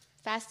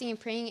fasting and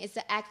praying is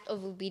the act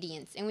of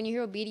obedience. And when you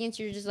hear obedience,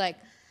 you're just like,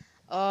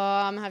 oh,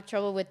 I'm gonna have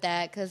trouble with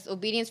that, because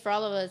obedience for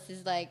all of us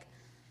is like,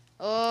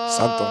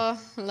 oh,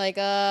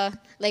 Santo.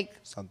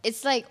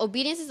 it's like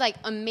obedience is like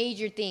a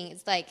major thing.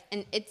 It's like,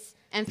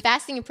 and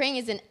fasting and praying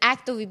is an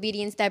act of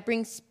obedience that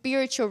brings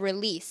spiritual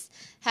release.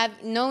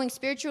 Knowing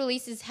spiritual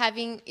release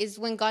is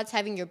when God's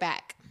having your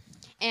back.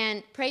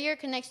 And prayer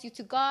connects you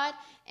to God,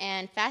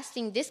 and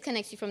fasting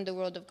disconnects you from the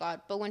world of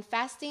God. But when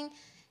fasting,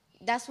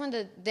 that's when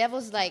the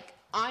devil's like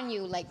on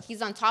you, like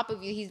he's on top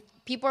of you.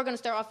 People are gonna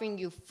start offering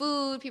you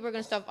food. People are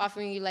gonna start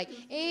offering you like,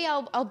 hey,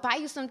 I'll buy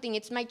you something.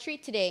 It's my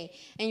treat today.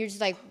 And you're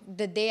just like,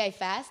 the day I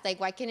fast, like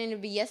why couldn't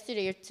it be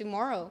yesterday or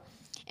tomorrow?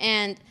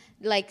 And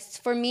like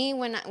for me,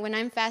 when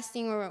I'm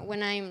fasting or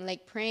when I'm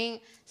like praying,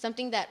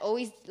 something that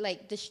always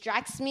like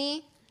distracts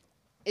me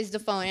is the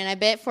phone. And I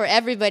bet for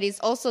everybody it's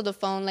also the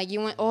phone. Like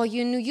your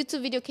new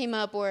YouTube video came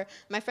up, or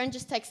my friend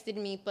just texted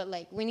me. But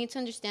like we need to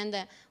understand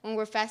that when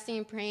we're fasting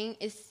and praying,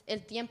 it's el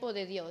tiempo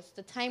de Dios,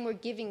 the time we're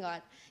giving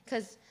God.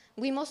 Because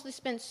we mostly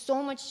spend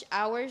so much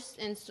hours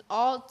and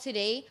all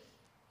today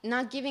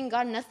not giving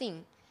God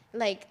nothing.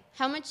 Like,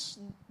 how much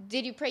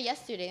did you pray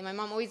yesterday? My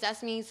mom always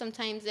asks me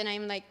sometimes, and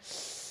I'm like,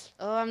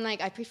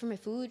 I pray for my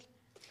food.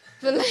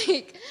 But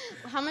like,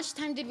 how much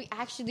time did we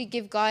actually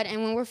give God?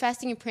 And when we're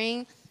fasting and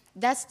praying,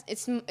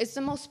 it's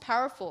the most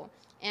powerful.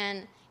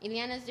 And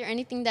Ileana, is there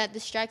anything that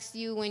distracts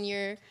you when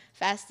you're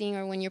fasting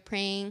or when you're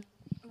praying?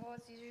 Well,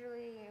 it's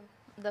usually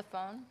the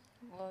phone.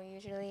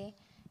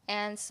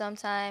 And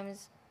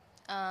sometimes,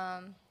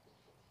 not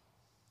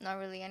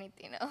really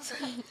anything else.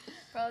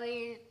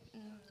 Probably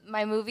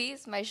my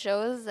movies, my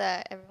shows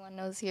that everyone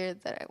knows here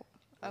that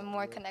I'm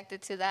more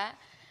connected to that.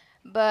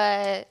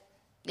 But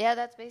yeah,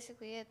 that's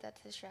basically it.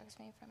 That distracts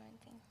me from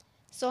anything.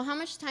 So how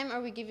much time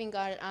are we giving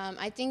God?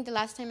 I think the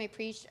last time I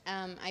preached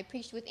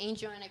with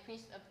Angel, and I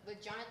preached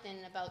with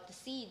Jonathan about the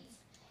seeds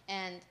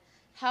and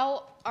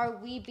how are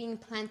we being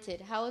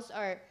planted? How is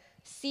our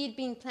seed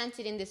being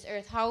planted in this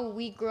earth? How are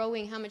we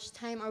growing? How much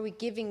time are we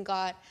giving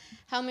God?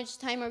 How much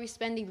time are we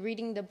spending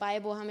reading the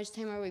Bible? How much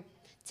time are we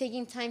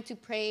taking time to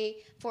pray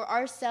for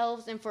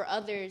ourselves and for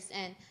others?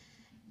 And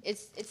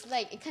it's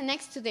like it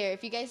connects to there.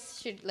 If you guys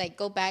should like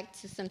go back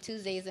to some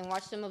Tuesdays and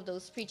watch some of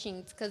those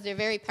preachings, because they're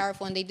very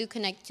powerful and they do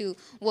connect to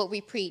what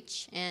we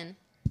preach. And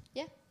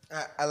yeah,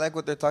 I like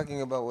what they're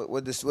talking about.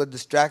 What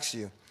distracts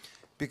you?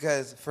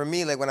 Because for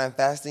me, like when I'm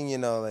fasting,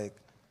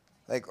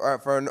 or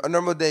for a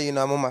normal day, I'm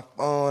on my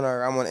phone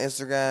or I'm on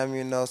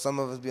Instagram. Some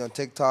of us be on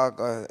TikTok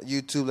or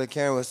YouTube, like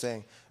Karen was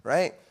saying,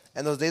 right?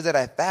 And those days that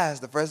I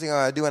fast, the first thing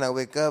I do when I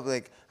wake up,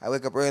 I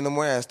wake up early in the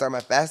morning, I start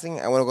my fasting,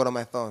 I want to go to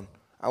my phone.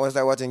 I want to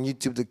start watching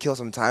YouTube to kill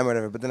some time or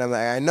whatever. But then I'm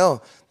like, I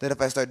know that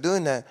if I start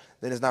doing that,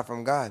 then it's not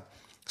from God.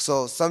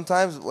 So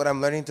sometimes what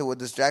I'm learning what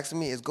distracts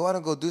me is go out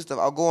and go do stuff.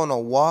 I'll go on a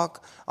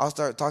walk. I'll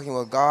start talking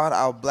with God.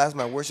 I'll blast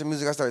my worship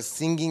music. I'll start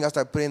singing. I'll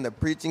start putting the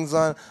preachings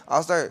on.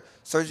 I'll start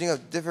searching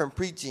up different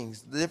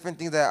preachings, the different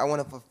things that I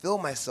want to fulfill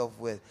myself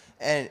with.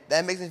 And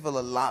that makes me feel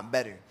a lot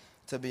better,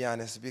 to be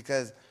honest,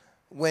 because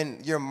when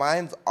your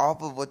mind's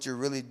off of what you're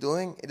really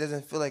doing, it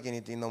doesn't feel like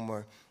anything no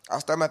more. I'll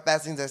start my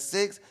fastings at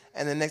 6,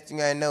 and the next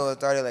thing I know,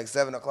 it's already like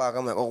 7 o'clock.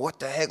 I'm like, oh, what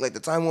the heck? Like, the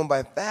time went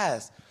by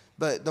fast.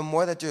 But the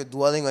more that you're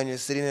dwelling on, you're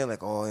sitting there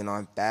like, oh,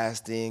 I'm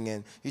fasting,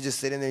 and you're just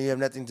sitting there, you have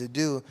nothing to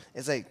do.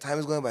 It's like time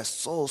is going by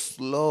so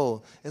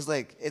slow. It's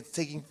like it's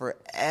taking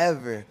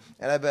forever.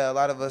 And I bet a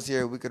lot of us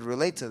here, we could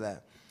relate to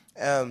that.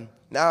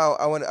 Now,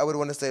 I would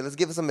want to say, let's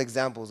give some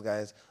examples,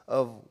 guys,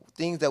 of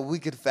things that we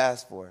could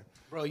fast for.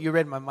 Bro, you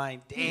read my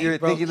mind. Dang, You're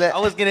bro. thinking that? I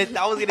was gonna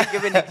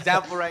give an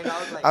example right now. I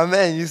was like,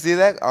 Amen. You see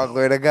that? Oh,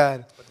 glory to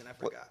God. but then I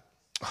forgot.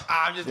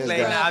 I'm just This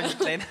playing. guy. I'm just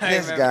playing. I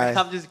This remember. guy.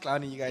 I'm just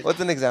clowning you guys. What's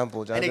an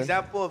example, Jonathan? An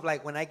example of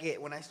like when I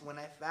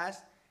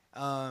fast,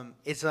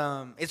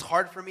 it's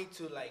hard for me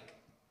to like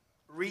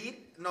read.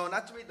 No,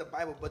 not to read the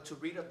Bible, but to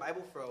read a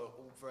Bible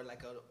for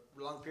like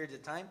a long period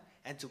of time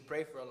and to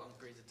pray for a long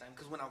period of time.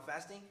 Because when I'm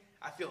fasting,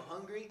 I feel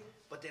hungry,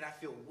 but then I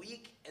feel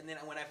weak, and then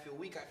when I feel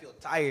weak, I feel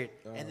tired,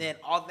 and then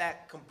all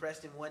that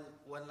compressed in one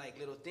like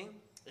little thing,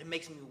 it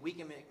makes me weak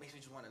and makes me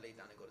just want to lay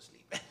down and go to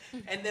sleep.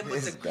 And then,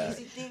 but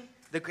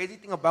the crazy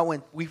thing about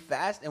when we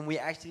fast and we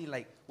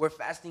actually we're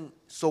fasting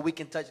so we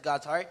can touch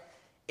God's heart,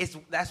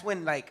 that's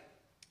when like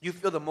you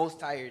feel the most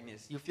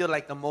tiredness, you feel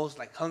like the most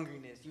like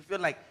hungriness, you feel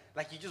like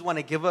like you just want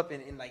to give up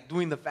in like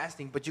doing the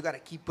fasting, but you got to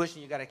keep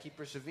pushing, you got to keep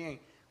persevering.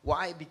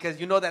 Why? Because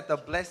you know that the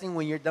blessing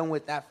when you're done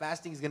with that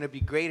fasting is going to be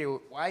greater.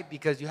 Why?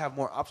 Because you have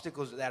more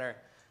obstacles that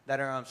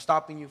are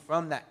stopping you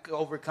from that,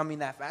 overcoming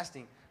that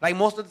fasting. Like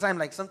most of the time,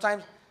 like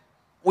sometimes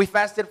we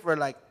fasted for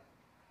like,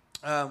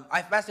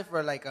 I fasted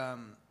for like,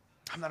 I'm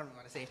not going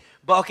to say it,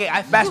 but okay,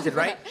 I fasted,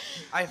 right?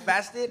 I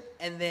fasted,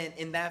 and then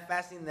in that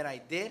fasting that I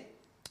did,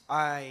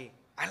 I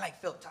like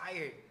felt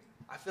tired.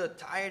 I felt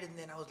tired, and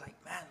then I was like,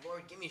 man,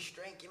 Lord, give me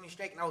strength.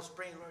 And I was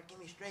praying, Lord, give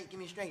me strength.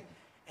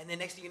 And then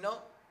next thing you know,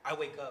 I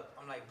wake up.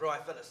 I'm like, bro, I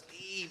fell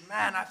asleep.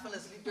 Man, I fell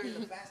asleep during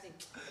the fasting.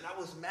 And I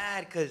was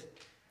mad because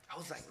I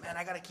was like, man,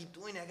 I got to keep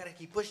doing it. I got to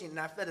keep pushing. And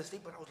I fell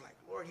asleep, but I was like,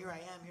 Lord, here I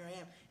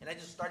am. And I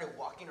just started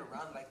walking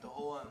around like the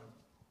whole,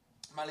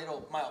 my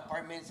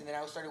apartments. And then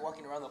I started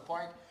walking around the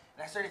park.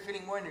 And I started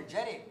feeling more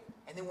energetic.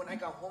 And then when I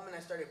got home and I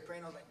started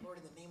praying, I was like, Lord,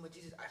 in the name of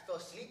Jesus, I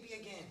felt sleepy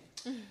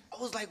again.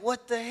 I was like,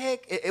 what the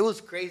heck? It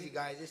was crazy,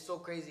 guys. It's so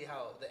crazy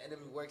how the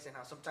enemy works and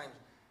how sometimes,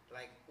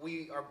 like,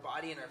 our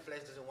body and our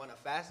flesh doesn't want to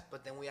fast,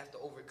 but then we have to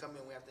overcome it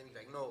and we have to be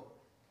like, no,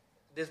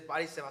 this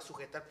body se va a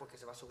sujetar porque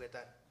se va a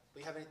sujetar. Do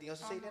you have anything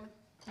else to say, Dana?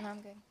 No,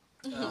 I'm good.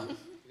 You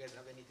guys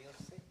have anything else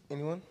to say?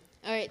 Anyone?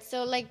 All right,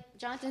 so like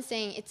Jonathan's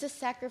saying, it's a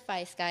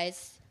sacrifice,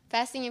 guys.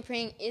 Fasting and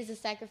praying is a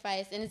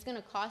sacrifice, and it's going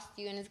to cost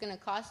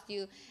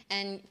you,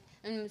 and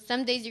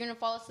some days you're going to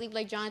fall asleep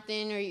like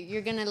Jonathan, or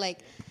you're going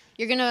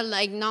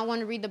to not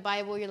want to read the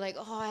Bible. You're like,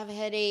 oh, I have a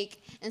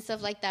headache and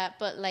stuff like that.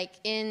 But like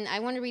I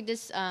want to read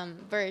this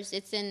verse.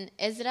 It's in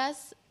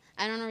Esdras.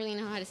 I don't really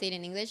know how to say it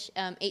in English.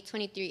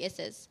 8:23, it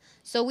says,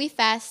 so we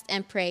fast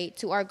and pray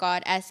to our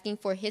God, asking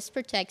for his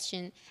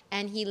protection,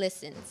 and he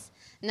listens.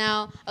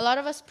 Now, a lot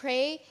of us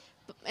pray,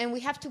 and we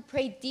have to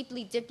pray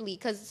deeply,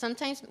 because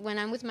sometimes when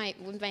I'm with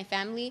my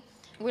family,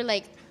 we're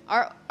like,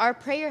 our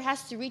prayer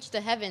has to reach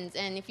the heavens.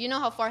 And if you know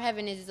how far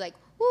heaven is, it's like,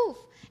 woof.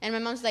 And my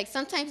mom's like,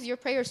 sometimes your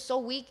prayer is so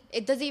weak,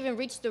 it doesn't even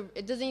reach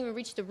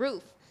the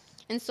roof.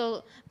 And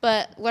so,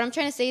 but what I'm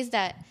trying to say is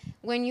that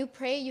when you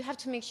pray, you have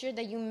to make sure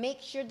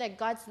that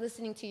God's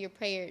listening to your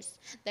prayers.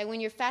 That when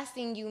you're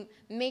fasting, you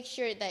make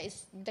sure that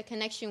it's the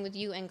connection with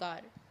you and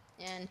God.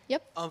 And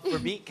yep. For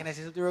me, can I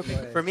say something real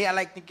quick? For me, I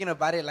like thinking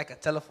about it like a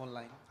telephone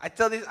line. I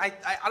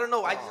don't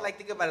know. I just like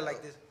thinking about it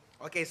like this.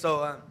 Okay,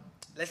 so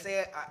let's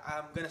say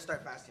I'm gonna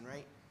start fasting,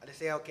 right? Let's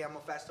say, okay, I'm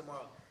gonna fast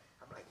tomorrow.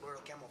 I'm like, Lord,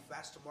 okay, I'm gonna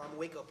fast tomorrow. I'm gonna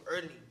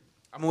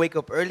wake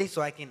up early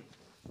so I can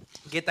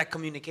get that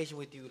communication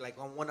with you, like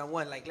on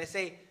one-on-one. Like, let's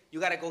say you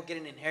gotta go get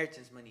an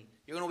inheritance money.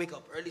 You're gonna wake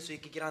up early so you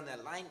can get on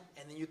that line,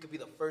 and then you could be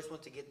the first one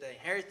to get the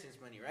inheritance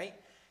money, right?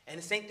 And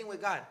the same thing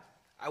with God.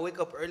 I wake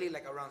up early,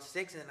 like around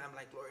 6, and I'm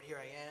like, Lord, here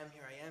I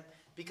am.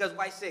 Because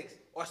why 6?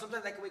 Or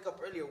sometimes I can wake up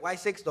earlier. Why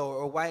 6 though?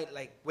 Or why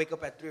like wake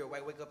up at 3? Or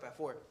why wake up at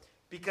 4?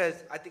 Because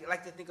I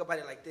like to think about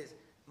it like this.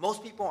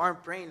 Most people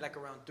aren't praying like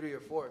around 3 or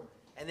 4.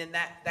 And then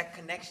that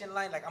connection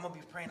line, like I'm gonna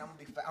be praying, I'm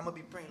gonna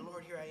be praying,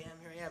 Lord, here I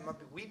am. I'm gonna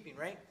be weeping,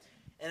 right?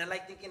 And I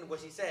like thinking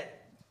what she said,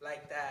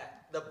 like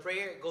that the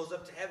prayer goes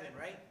up to heaven,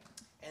 right?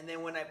 And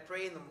then when I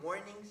pray in the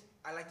mornings,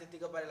 I like to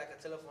think about it like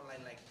a telephone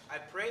line. Like I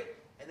pray,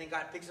 and then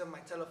God picks up my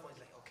telephone. He's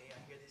like, okay,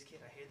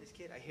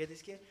 I hear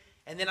this kid.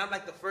 And then I'm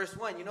like the first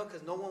one,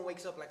 because no one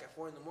wakes up like at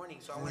 4 in the morning.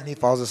 So And he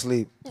falls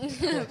asleep.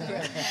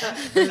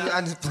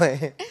 I'm just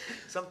playing.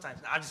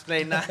 Sometimes. No, I'm just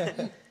playing. Nah.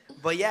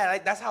 But yeah,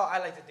 like, that's how I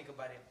like to think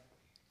about it.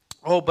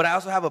 Oh, but I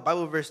also have a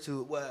Bible verse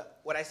too.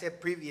 What I said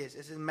previous.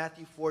 It says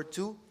Matthew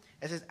 4:2.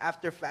 It says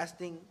after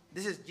fasting.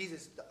 This is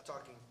Jesus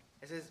talking.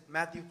 It says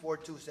Matthew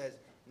 4:2 says,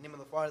 in the name of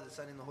the Father, the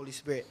Son, and the Holy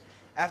Spirit.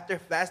 After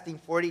fasting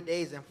 40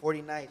 days and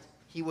 40 nights,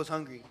 he was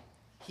hungry.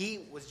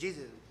 He was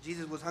Jesus.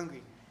 Jesus was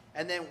hungry.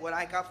 And then what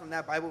I got from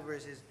that Bible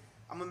verse is,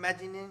 I'm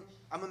imagining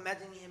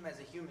him as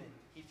a human.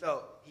 He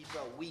felt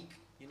weak.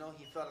 He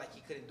felt like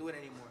he couldn't do it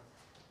anymore.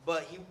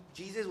 But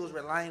Jesus was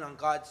relying on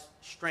God's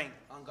strength,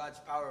 on God's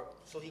power,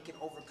 so he can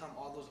overcome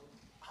all those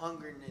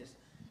hungerness.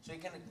 So he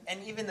can,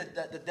 and even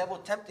the devil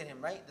tempted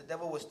him, right? The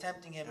devil was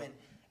tempting him,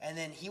 and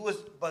then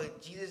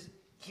Jesus,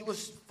 he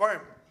was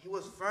firm. He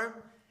was firm,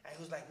 and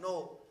he was like,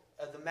 no,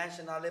 the man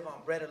shall not live on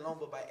bread alone,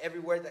 but by every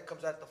word that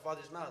comes out of the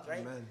Father's mouth, right?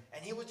 Amen.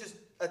 And he was just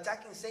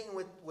attacking Satan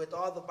with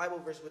all the Bible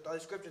verses, with all the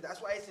scripture.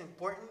 That's why it's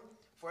important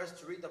for us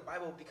to read the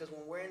Bible, because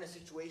when we're in a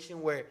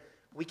situation where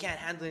we can't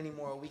handle it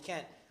anymore, we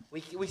can't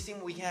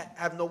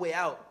have no way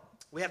out,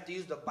 we have to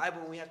use the Bible,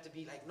 and we have to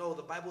be like, no,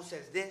 the Bible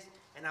says this,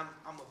 and I'm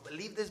going to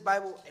believe this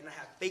Bible, and I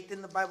have faith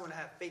in the Bible, and I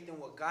have faith in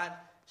what God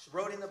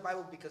wrote in the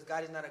Bible, because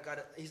God is not a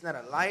God, he's not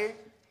a liar.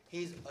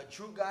 He's a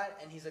true God,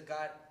 and he's a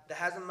God that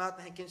has a mouth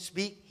and can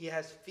speak. He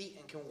has feet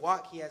and can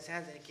walk. He has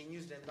hands and can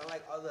use them. Not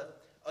like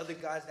other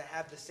gods that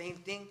have the same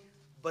thing,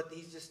 but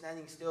he's just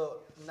standing still,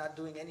 not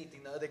doing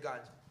anything, the other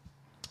gods.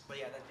 But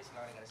yeah, that's basically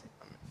all I got to say.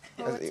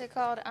 Well, what's it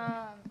called?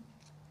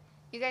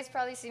 You guys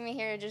probably see me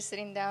here just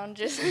sitting down,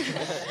 just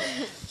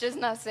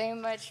not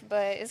saying much,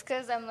 but it's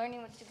because I'm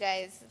learning with you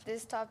guys.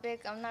 This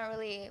topic, I'm not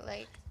really,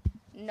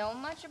 know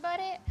much about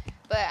it,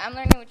 but I'm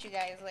learning with you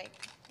guys.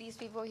 These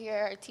people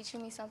here are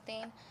teaching me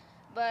something.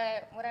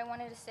 But what I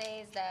wanted to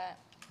say is that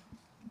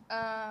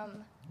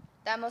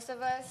that most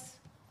of us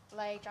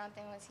like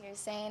Jonathan was here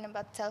saying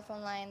about the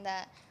telephone line,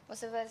 that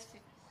most of us,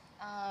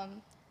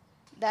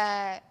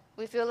 that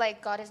we feel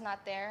like God is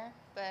not there,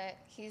 but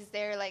He's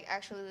there, like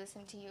actually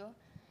listening to you.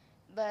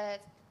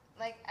 But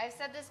like I've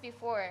said this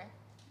before,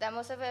 that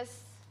most of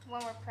us,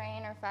 when we're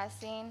praying or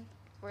fasting,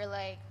 we're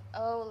like,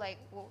 oh, like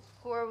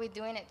who are we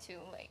doing it to?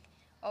 Like,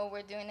 oh,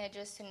 we're doing it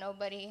just to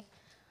nobody.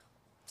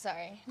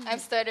 Sorry, I'm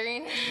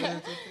stuttering.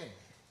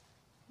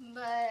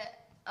 But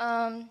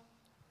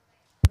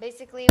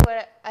basically,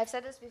 what I've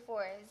said this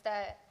before is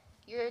that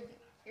you're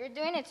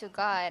doing it to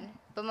God,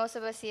 but most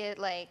of us see it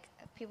like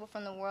people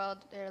from the world.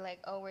 They're like,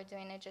 oh, we're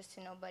doing it just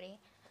to nobody.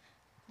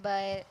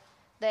 But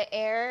the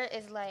air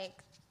is like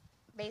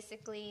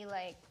basically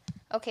like,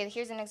 okay,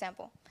 here's an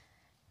example.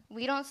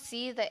 We don't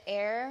see the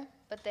air,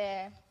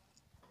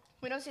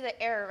 we don't see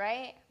the air,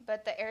 right?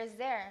 But the air is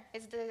there.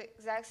 It's the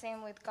exact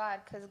same with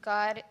God, because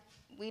God,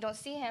 we don't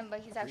see Him, but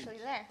He's actually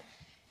there.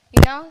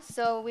 You know?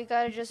 So we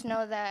gotta just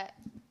know that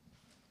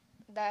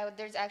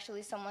there's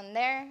actually someone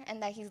there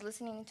and that He's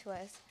listening to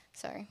us.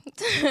 Sorry.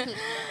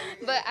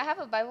 But I have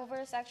a Bible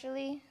verse,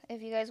 actually,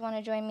 if you guys want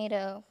to join me,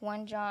 to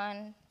 1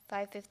 John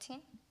 5:15.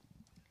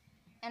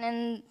 And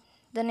in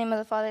the name of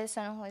the Father, the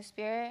Son, and Holy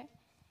Spirit.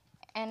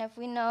 And if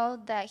we know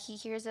that He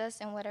hears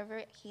us in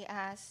whatever He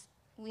asks,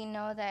 we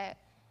know that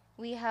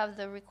we have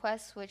the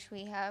requests which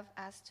we have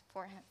asked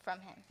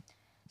from Him.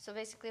 So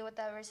basically what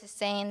that verse is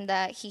saying,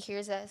 that He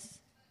hears us,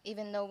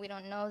 even though we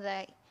don't know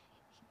that,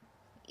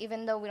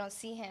 even though we don't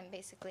see Him,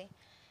 basically.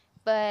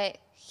 But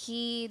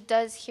He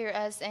does hear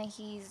us, and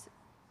He's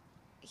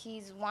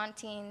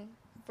wanting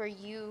for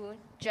you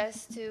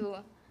just to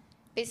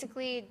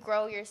basically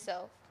grow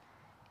yourself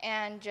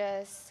and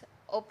just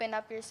open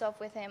up yourself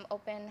with Him,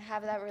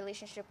 have that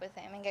relationship with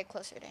Him, and get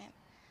closer to Him.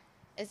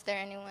 Is there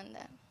anyone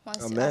that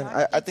wants to add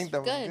on? I think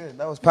that was good.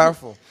 That was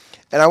powerful.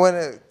 And I want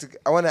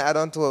to add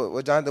on to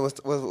what Jonathan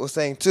was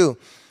saying too,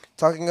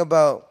 talking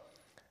about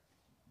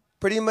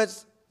pretty much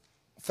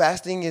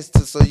fasting is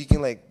so you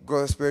can like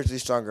grow spiritually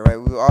stronger, right?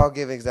 We all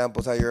give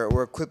examples how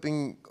we're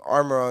equipping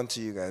armor onto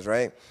you guys,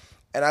 right?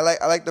 And I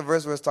like the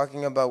verse where it's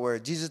talking about where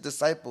Jesus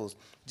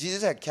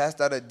had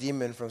cast out a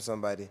demon from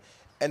somebody,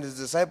 and His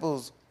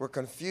disciples were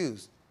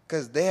confused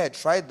because they had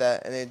tried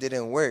that and it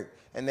didn't work.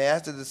 And they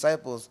asked the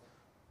disciples,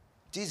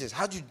 Jesus,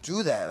 how'd you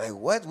do that? Like,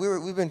 what?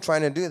 We've been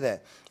trying to do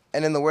that.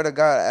 And in the Word of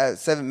God,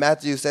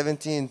 Matthew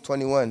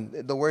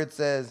 17:21, the Word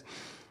says,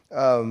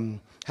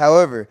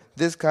 however,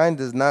 this kind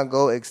does not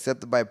go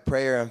except by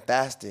prayer and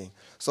fasting.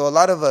 So a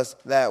lot of us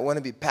that want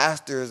to be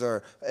pastors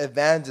or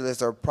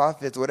evangelists or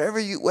prophets, whatever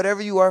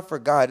you are for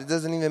God, it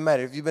doesn't even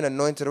matter. If you've been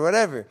anointed or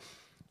whatever,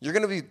 you're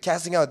going to be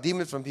casting out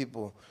demons from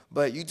people.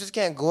 But you just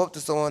can't go up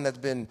to someone that's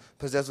been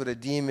possessed with a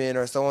demon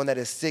or someone that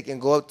is sick and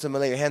go up to them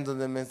and lay your hands on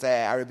them and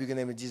say, I rebuke in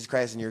the name of Jesus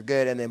Christ, and you're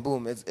good, and then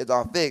boom, it's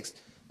all fixed.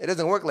 It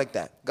doesn't work like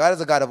that. God is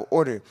a God of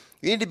order.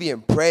 You need to be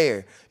in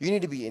prayer. You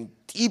need to be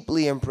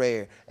deeply in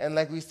prayer. And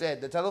like we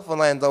said, the telephone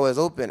line is always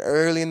open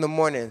early in the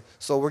morning.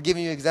 So we're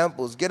giving you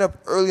examples. Get up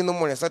early in the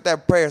morning. Start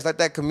that prayer. Start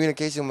that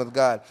communication with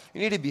God. You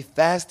need to be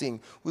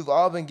fasting. We've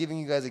all been giving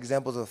you guys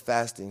examples of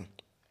fasting.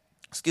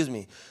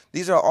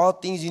 These are all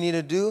things you need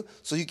to do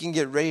so you can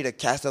get ready to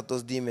cast out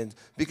those demons.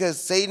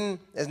 Because Satan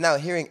is now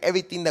hearing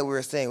everything that we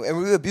were saying, and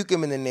we rebuke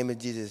him in the name of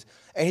Jesus.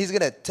 And he's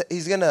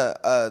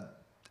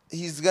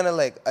gonna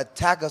like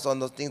attack us on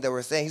those things that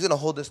we're saying. He's gonna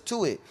hold us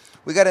to it.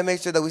 We gotta make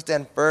sure that we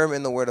stand firm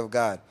in the Word of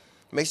God.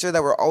 Make sure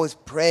that we're always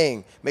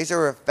praying. Make sure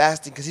we're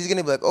fasting, because he's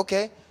gonna be like,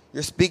 okay,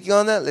 you're speaking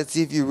on that. Let's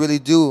see if you really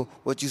do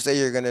what you say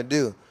you're gonna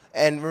do.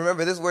 And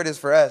remember, this word is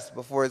for us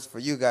before it's for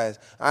you guys.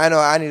 I know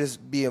I need to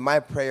be in my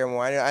prayer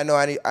more. I know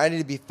I need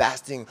to be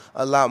fasting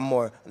a lot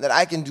more, that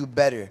I can do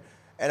better.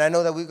 And I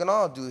know that we can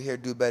all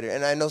do better.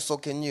 And I know so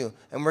can you.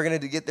 And we're going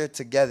to get there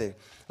together.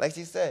 Like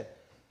she said,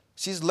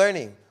 she's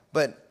learning,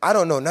 but I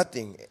don't know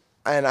nothing.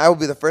 And I will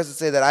be the first to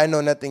say that I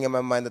know nothing in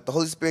my mind, that the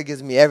Holy Spirit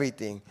gives me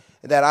everything,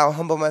 that I'll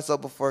humble myself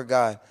before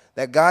God,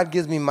 that God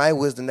gives me my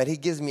wisdom, that He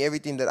gives me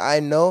everything that I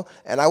know,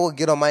 and I will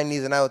get on my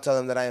knees and I will tell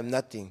Him that I am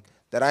nothing,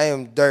 that I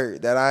am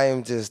dirt, that I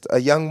am just a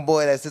young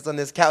boy that sits on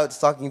this couch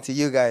talking to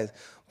you guys.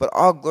 But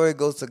all glory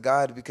goes to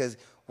God, because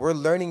we're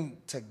learning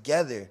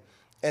together.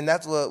 And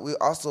that's what we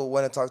also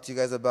want to talk to you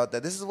guys about,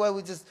 that this is why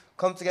we just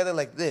come together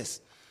like this.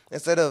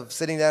 Instead of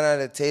sitting down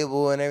at a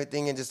table and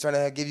everything and just trying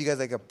to give you guys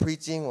like a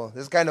preaching. Well,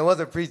 this kind of was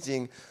a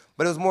preaching,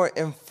 but it was more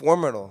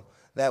informal.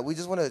 That we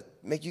just want to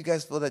make you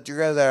guys feel that you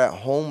guys are at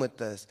home with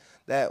us,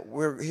 that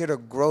we're here to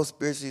grow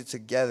spiritually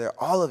together,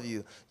 all of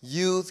you,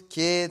 youth,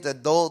 kids,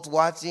 adults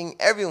watching,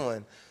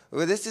 everyone.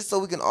 This is so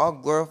we can all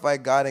glorify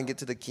God and get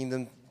to the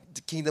kingdom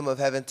of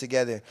heaven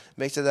together.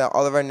 Make sure that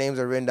all of our names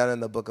are written down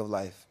in the book of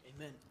life.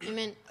 Amen. You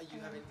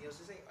have anything else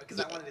to say? Because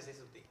I wanted to say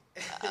something.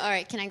 All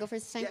right, can I go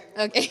first this time?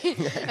 Yeah. Okay.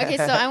 Okay,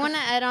 so I want to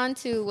add on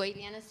to what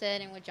Ileana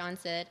said and what John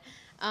said.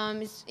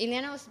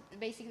 Ileana was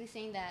basically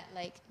saying that,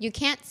 like, you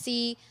can't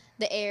see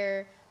the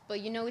air,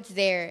 but you know it's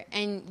there,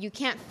 and you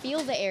can't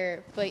feel the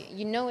air, but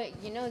you know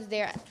it's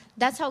there.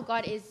 That's how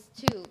God is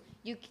too.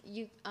 you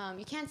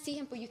can't see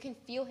him, but you can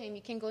feel him.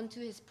 You can go into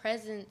his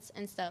presence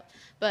and stuff.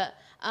 But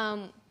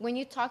when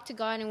you talk to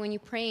God and when you're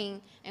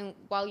praying and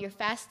while you're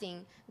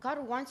fasting, God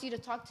wants you to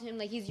talk to him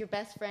like he's your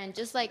best friend.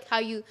 Just like how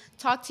you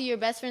talk to your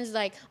best friends,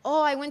 like,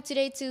 oh, I went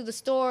today to the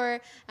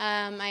store,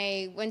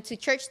 I went to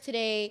church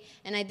today,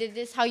 and I did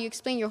this. How you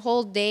explain your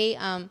whole day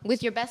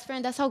with your best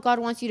friend. That's how God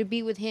wants you to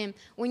be with him.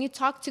 When you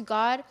talk to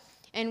God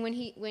and when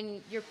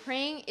you're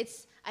praying,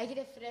 it's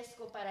aire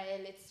fresco para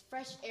él. It's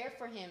fresh air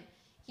for him.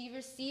 He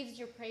receives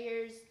your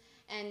prayers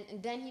and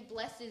then he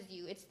blesses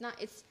you.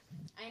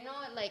 I know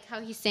like how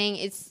he's saying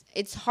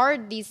it's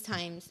hard these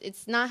times.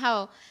 It's not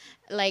how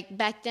like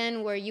back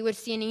then where you would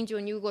see an angel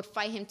and you would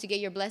fight him to get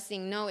your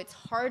blessing. No, it's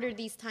harder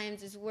these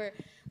times. Is where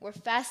we're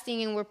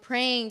fasting and we're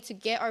praying to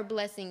get our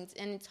blessings,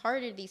 and it's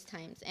harder these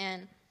times.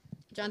 And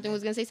Jonathan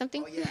was gonna say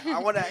something. Oh yeah, I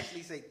want to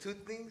actually say two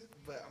things,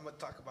 but I'm gonna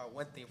talk about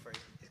one thing first.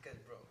 It's because,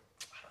 bro,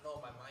 I don't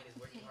know, my mind is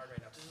working hard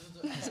right now.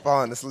 He's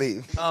falling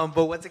asleep.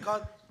 But what's it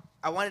called?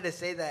 I wanted to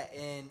say that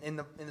in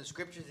the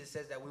scriptures it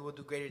says that we will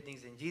do greater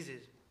things than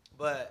Jesus.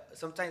 But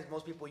sometimes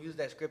most people use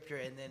that scripture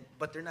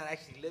but they're not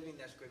actually living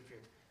that scripture.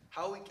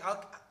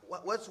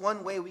 What's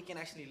one way we can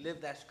actually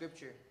live that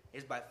scripture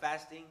is by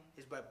fasting,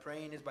 is by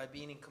praying, is by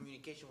being in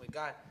communication with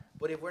God.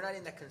 But if we're not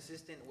in that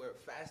consistent, we're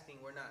fasting,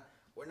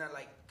 we're not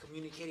like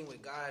communicating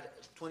with God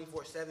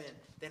 24/7,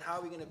 then how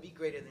are we going to be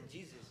greater than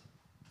Jesus?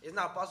 It's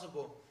not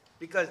possible,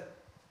 because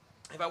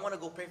if I want to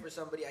go pray for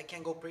somebody, I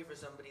can't go pray for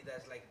somebody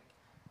that's like,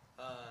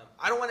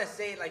 I don't want to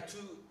say like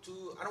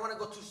I don't want to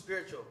go too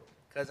spiritual,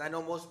 because I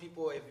know most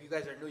people, if you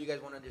guys are new, you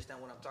guys won't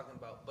understand what I'm talking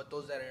about. But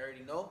those that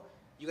already know,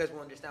 you guys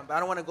won't understand. But I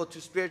don't want to go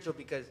too spiritual,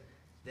 because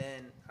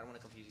then I don't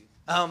want to confuse you.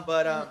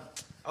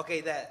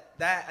 Okay, that,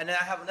 and then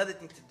I have another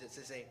thing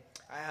to say.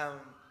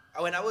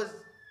 When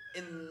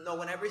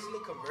I recently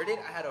converted,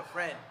 I had a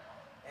friend,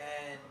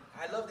 and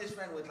I love this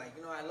friend with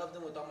I loved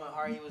him with all my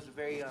heart. He was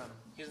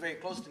very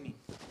close to me,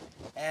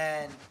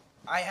 and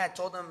I had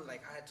told him,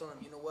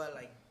 you know what,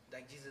 like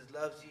Jesus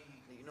loves you,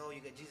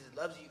 Jesus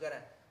loves you. You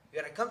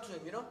gotta come to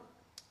him,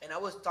 And I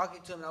was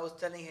talking to him, and I was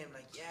telling him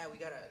yeah, we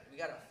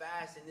gotta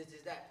fast and this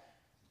that.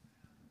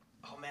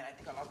 Oh man, I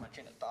think I lost my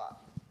train of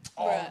thought.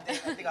 I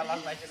think I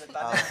lost my train of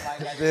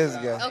thought. This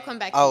guy. I'll come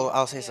back.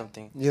 I'll say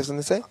something. You have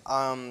something to say?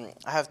 I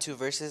have two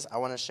verses I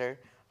want to share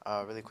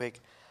really quick.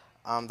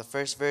 The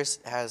first verse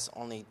has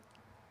only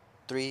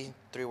three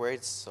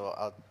words, so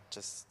I'll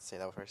just say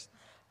that first.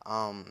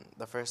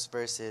 The first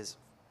verse is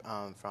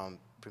from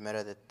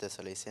Primera de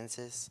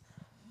Tesalonicenses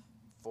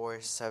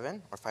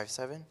 4:7 or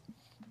 5:7,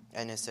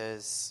 and it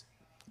says,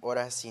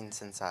 "Ora sin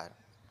cesar."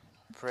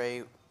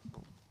 Pray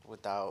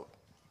without.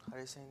 How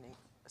do you say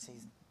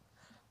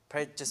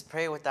it? Just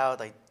pray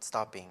without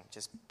stopping.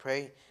 Just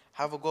pray.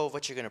 Have a goal of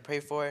what you're gonna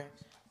pray for,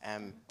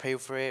 and pray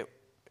for it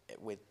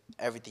with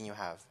everything you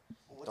have.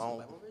 What's the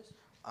Bible verse?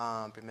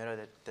 Primero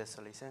de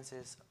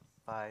Tesalonicenses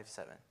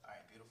 5:7. All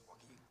right, beautiful.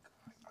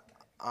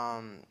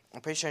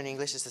 I'm pretty sure in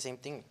English it's the same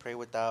thing. Pray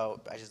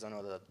without. I just don't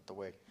know the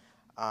word.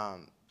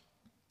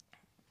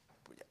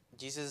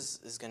 Jesus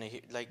is gonna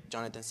hear, like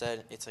Jonathan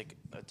said, it's like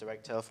a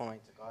direct telephone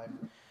line to God.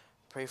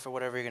 Pray for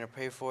whatever you're gonna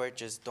pray for.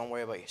 Just don't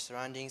worry about your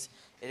surroundings.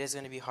 It is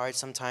gonna be hard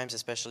sometimes,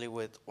 especially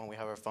when we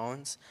have our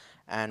phones,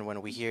 and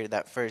when we hear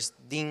that first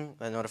ding,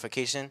 the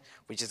notification,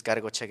 we just gotta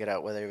go check it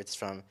out. Whether it's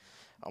from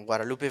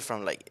Guadalupe,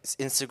 from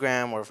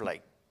Instagram, or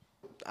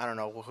I don't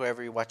know,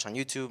 whoever you watch on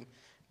YouTube.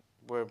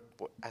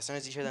 As soon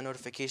as you hear the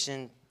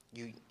notification,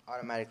 you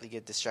automatically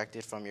get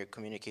distracted from your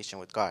communication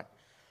with God.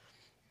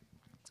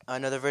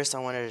 Another verse I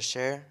wanted to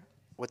share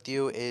with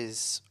you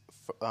is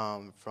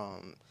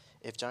from,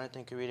 if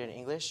Jonathan could read it in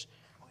English,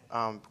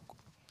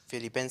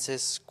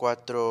 Filipenses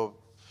 4:6.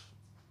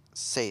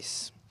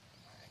 Filipenses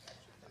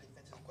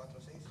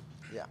 4:6.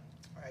 Yeah.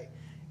 All right.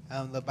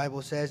 The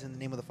Bible says, in the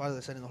name of the Father,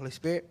 the Son, and the Holy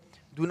Spirit,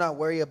 do not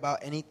worry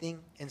about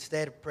anything.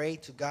 Instead, pray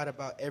to God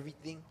about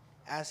everything.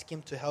 Ask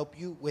him to help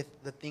you with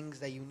the things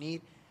that you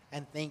need,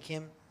 and thank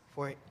him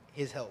for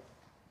his help.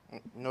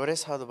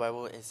 Notice how the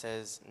Bible, it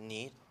says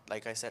need.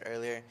 Like I said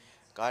earlier,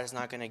 God is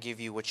not going to give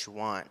you what you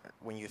want.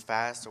 When you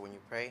fast or when you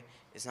pray,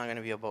 it's not going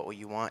to be about what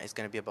you want. It's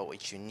going to be about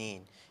what you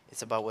need.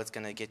 It's about what's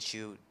going to get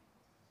you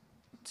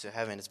to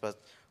heaven. It's about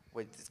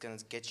what's going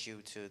to get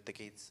you to the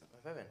gates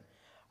of heaven.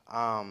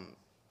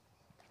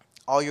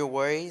 All your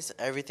worries,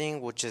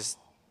 everything will just,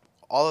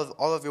 all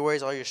of your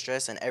worries, all your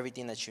stress, and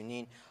everything that you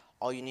need,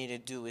 all you need to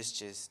do is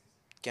just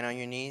get on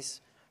your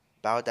knees,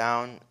 bow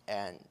down,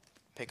 and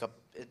pick up.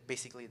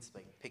 Basically, it's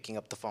like picking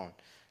up the phone,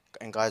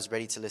 and God's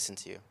ready to listen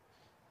to you.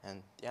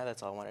 And yeah,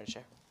 that's all I wanted to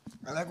share.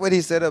 I like what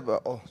he said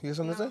about. Oh, you have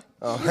something to say?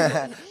 Oh,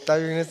 thought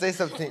you were gonna say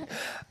something.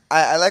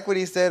 I like what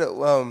he said.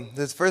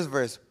 This first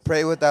verse,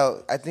 pray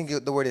without. I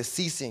think the word is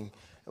ceasing.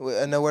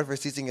 Another word for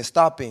ceasing is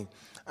stopping.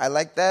 I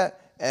like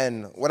that.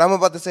 And what I'm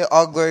about to say,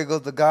 all glory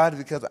goes to God,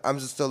 because I'm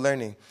just still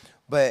learning.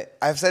 But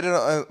I've said it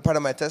on part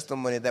of my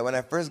testimony that when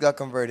I first got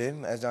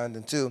converted, as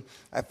Jonathan too,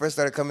 I first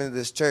started coming to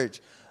this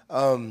church.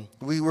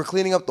 we were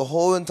cleaning up the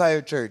whole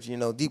entire church,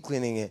 deep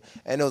cleaning it,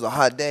 and it was a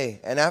hot day.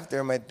 And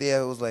after, my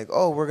tia was like,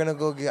 "Oh, we're gonna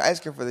go get ice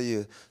cream for the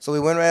youth." So we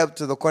went right up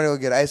to the corner to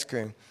go get ice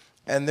cream,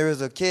 and there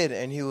was a kid,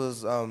 and he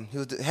was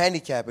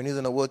handicapped, and he was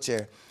in a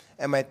wheelchair.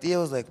 And my tia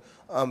was like,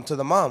 to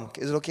the mom,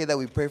 "Is it okay that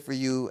we pray for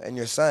you and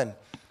your son?"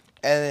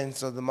 And then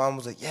so the mom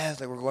was like, "Yes,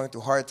 like we're going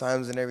through hard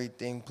times and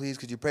everything. Please,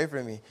 could you pray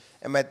for me?"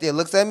 And my tia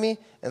looks at me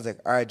and is like,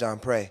 "All right, John,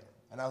 pray."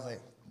 And I was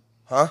like,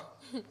 "Huh?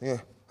 Yeah,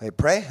 like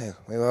pray?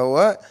 Like,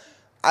 what?"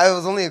 I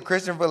was only a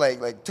Christian for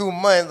like 2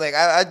 months. Like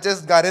I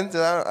just got into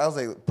it. I was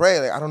like,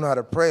 "Pray? Like I don't know how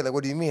to pray. Like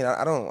what do you mean?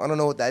 I don't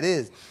know what that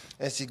is."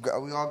 And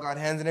we all got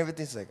hands and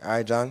everything. She's like, "All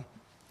right, John,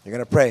 you're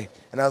gonna pray."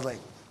 And I was like,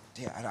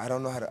 "Yeah, I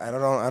don't know how to. I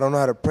don't know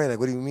how to pray. Like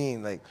what do you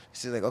mean?" Like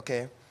she's like,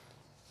 "Okay,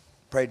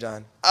 pray,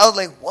 John." I was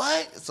like,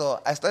 "What?"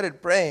 So I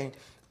started praying,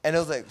 and it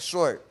was like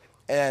short.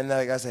 And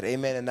like I said,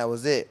 "Amen," and that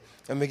was it.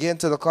 And we get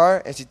into the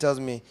car, and she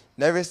tells me,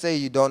 "Never say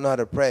you don't know how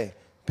to pray,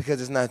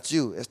 because it's not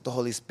you, it's the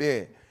Holy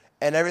Spirit."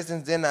 And ever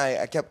since then,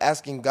 I kept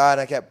asking God,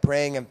 I kept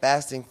praying and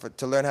fasting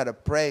to learn how to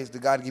pray, so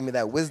God give me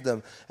that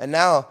wisdom. And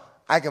now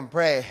I can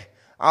pray.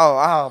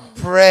 I'll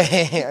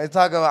pray.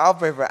 I'll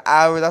pray for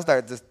hours. I'll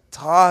start just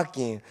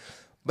talking.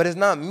 But it's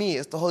not me,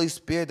 it's the Holy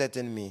Spirit that's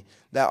in me.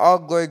 That all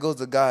glory goes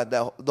to God.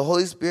 That the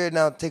Holy Spirit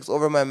now takes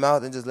over my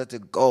mouth and just lets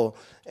it go.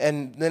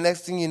 And the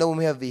next thing you know, when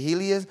we have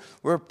vigilias,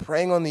 we're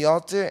praying on the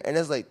altar, and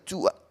it's like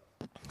 2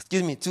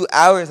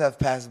 hours have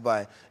passed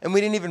by. And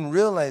we didn't even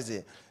realize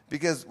it.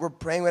 Because we're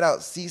praying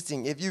without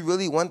ceasing. If you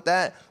really want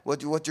that,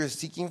 what you're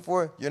seeking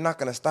for, you're not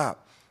going to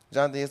stop.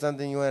 Jonathan, you have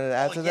something you wanted to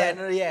add to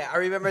that? Yeah. I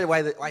remember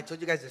why I told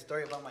you guys the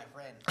story about my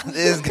friend.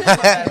 This guy.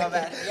 My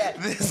bad. Yeah.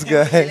 This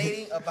guy.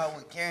 Relating about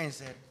what Karen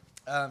said.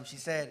 She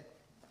said,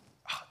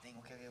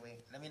 okay, wait.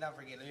 Let me not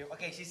forget.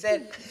 Okay, she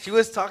said, she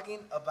was talking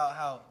about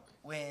how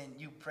when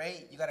you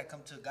pray, you got to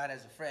come to God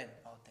as a friend.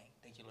 Oh,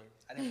 thank you, Lord.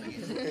 I didn't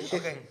forget.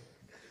 Okay.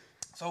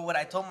 So what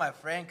I told my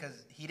friend,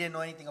 because he didn't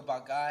know anything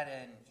about God,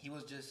 and he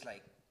was just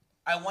like,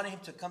 I wanted him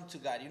to come to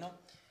God,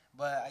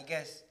 but I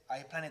guess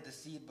I planted the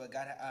seed, but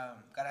God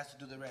has to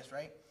do the rest,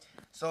 right?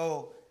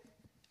 So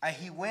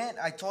he went.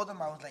 I told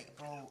him, I was like,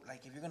 "Bro,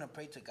 like if you're gonna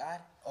pray to God,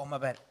 oh my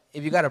bad.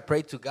 If you gotta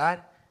pray to God,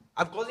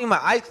 I'm closing my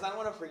eyes because I don't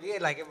want to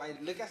forget. Like if I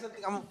look at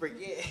something, I'm gonna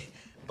forget."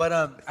 But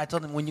I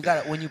told him when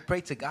you pray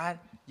to God,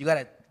 you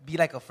gotta be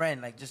like a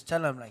friend. Like just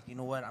tell him, like, you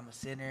know what, I'm a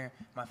sinner.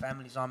 My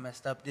family's all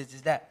messed up.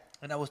 This, that.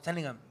 And I was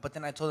telling him, but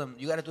then I told him,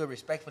 you gotta do it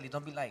respectfully.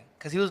 Don't be like,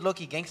 because he was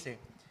low-key gangster.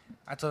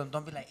 I told him,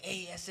 don't be like,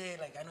 "Hey, that's it.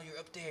 Like, I know you're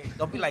up there."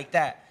 Don't be like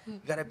that.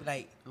 You got to be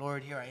like,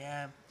 "Lord, here I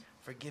am.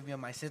 Forgive me of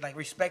my sins." Like,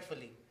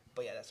 respectfully.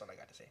 But, yeah, that's all I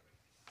got to say.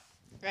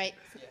 Right.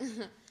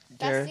 Yeah.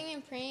 Fasting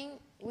and praying,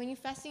 when you're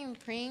fasting and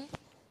praying,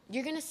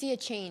 you're going to see a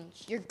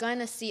change. You're going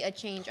to see a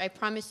change. I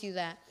promise you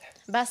that.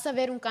 Vas a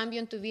ver un cambio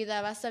en tu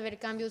vida. Vas a ver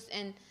cambios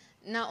in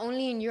not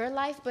only in your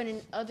life, but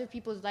in other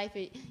people's life.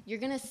 You're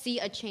going to see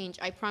a change.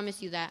 I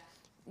promise you that.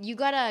 You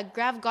gotta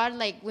grab God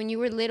like when you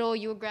were little,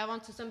 you would grab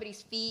onto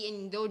somebody's feet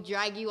and they'll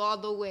drag you all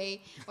the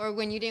way. Or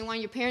when you didn't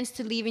want your parents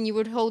to leave and you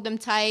would hold them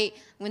tight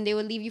when they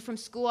would leave you from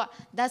school.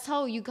 That's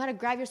how you gotta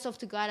grab yourself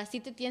to God.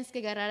 Así te tienes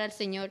que agarrar al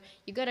Señor.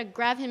 You gotta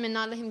grab Him and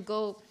not let Him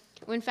go.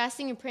 When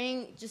fasting and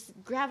praying, just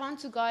grab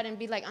onto God and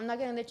be like, "I'm not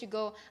gonna let you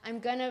go. I'm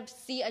gonna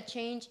see a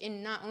change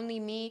in not only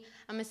me.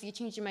 I'm gonna see a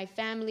change in my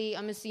family.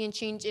 I'm gonna see a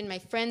change in my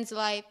friend's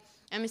life.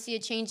 I'm gonna see a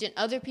change in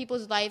other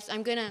people's lives.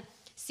 I'm gonna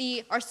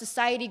see our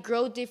society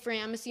grow different.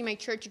 I'm going to see my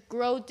church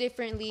grow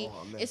differently."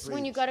 It's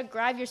when you got to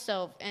grab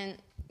yourself. And,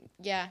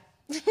 yeah.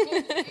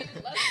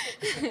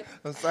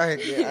 I'm sorry.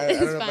 I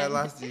don't know if I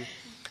lost you.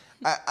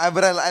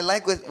 But I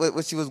like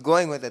what she was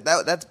going with it.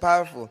 That's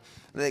powerful.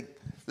 Like,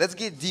 let's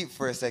get deep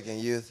for a second,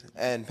 youth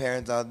and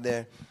parents out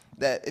there.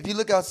 That if you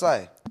look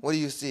outside, what do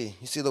you see?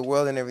 You see the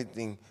world and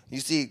everything.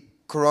 You see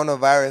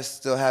coronavirus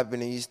still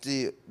happening. You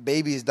see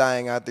babies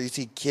dying out there. You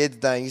see kids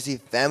dying. You see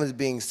families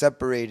being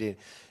separated.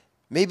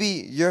 Maybe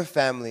your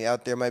family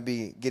out there might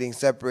be getting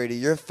separated.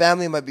 Your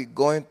family might be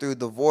going through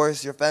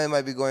divorce. Your family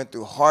might be going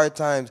through hard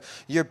times.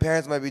 Your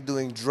parents might be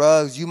doing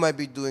drugs. You might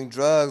be doing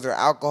drugs or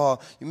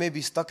alcohol. You may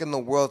be stuck in the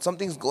world.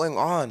 Something's going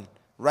on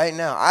right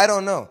now. I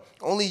don't know.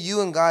 Only you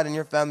and God and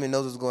your family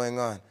knows what's going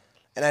on.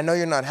 And I know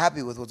you're not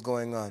happy with what's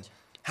going on.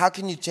 How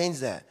can you change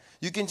that?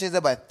 You can change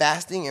that by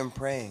fasting and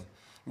praying.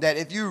 That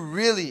if you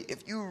really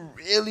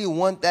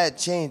want that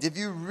change, if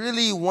you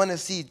really want to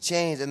see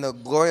change and the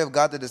glory of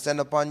God to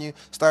descend upon you,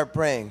 start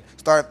praying,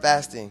 start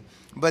fasting.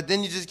 But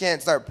then you just can't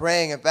start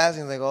praying and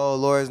fasting like, "Oh,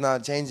 Lord's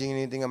not changing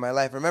anything in my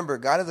life." Remember,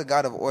 God is a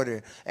God of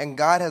order, and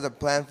God has a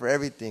plan for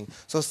everything.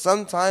 So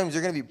sometimes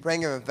you're going to be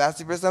praying and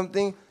fasting for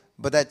something,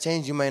 but that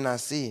change you might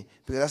not see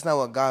because that's not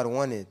what God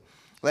wanted.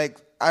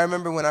 Like, I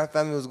remember when our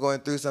family was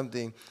going through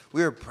something,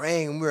 we were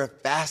praying and we were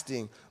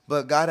fasting,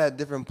 but God had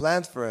different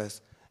plans for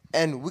us.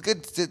 And we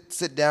could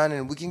sit down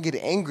and we can get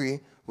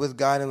angry with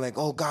God and like,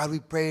 "Oh, God, we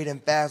prayed and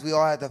fast. We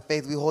all had the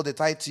faith. We hold it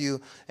tight to you.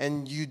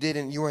 And you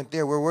weren't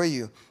there. Where were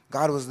you?"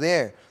 God was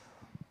there.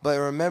 But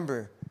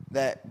remember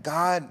that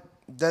God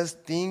does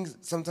things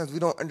sometimes we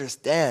don't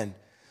understand.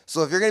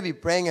 So if you're going to be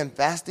praying and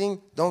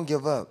fasting, don't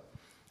give up.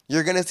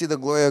 you're going to see the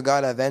glory of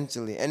God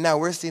eventually. And now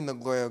we're seeing the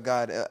glory of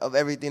God of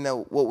everything that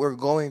what we're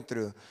going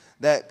through.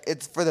 That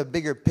it's for the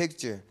bigger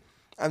picture.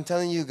 I'm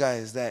telling you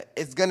guys that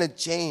it's going to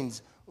change.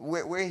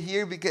 We're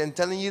here because I'm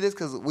telling you this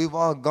because we've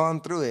all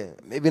gone through it.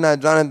 Maybe not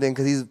Jonathan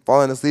because he's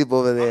falling asleep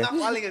over there.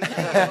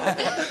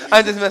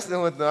 I'm just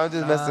messing with him. I'm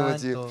just messing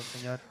with you.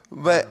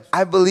 But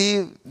I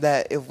believe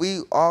that if we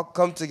all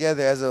come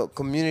together as a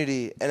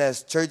community and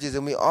as churches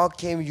and we all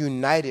came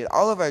united,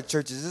 all of our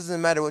churches, it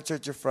doesn't matter what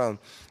church you're from,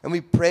 and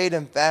we prayed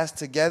and fast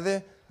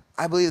together,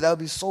 I believe that would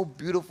be so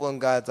beautiful in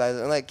God's eyes.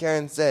 And like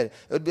Karen said,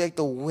 it would be like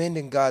the wind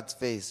in God's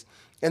face.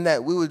 And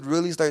that we would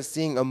really start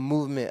seeing a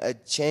movement, a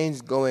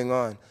change going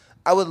on.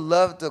 I would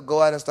love to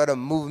go out and start a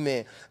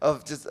movement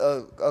of just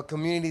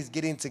communities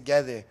getting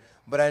together.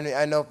 But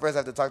I know first I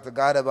have to talk to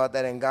God about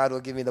that, and God will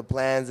give me the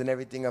plans and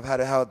everything of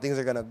how things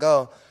are going to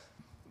go.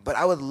 But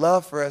I would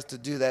love for us to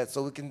do that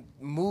so we can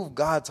move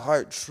God's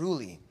heart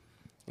truly.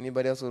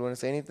 Anybody else would want to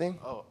say anything?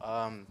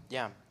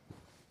 Yeah.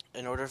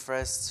 In order for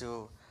us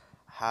to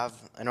have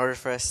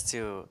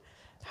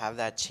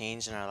that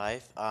change in our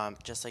life,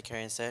 just like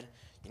Karen said,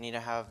 you need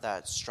to have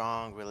that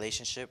strong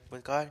relationship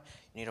with God.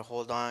 You need to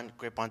hold on,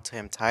 grip onto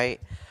Him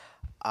tight.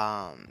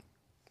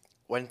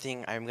 One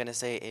thing I'm going to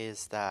say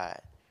is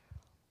that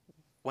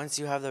once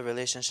you have the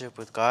relationship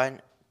with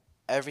God,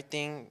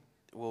 everything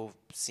will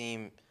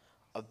seem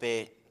a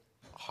bit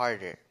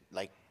harder,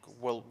 like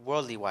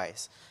worldly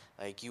wise.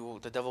 Like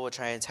the devil will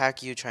try and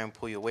attack you, try and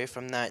pull you away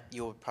from that.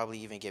 You'll probably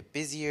even get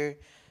busier.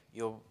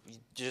 There's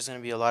just going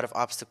to be a lot of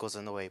obstacles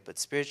in the way. But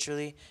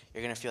spiritually,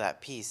 you're going to feel at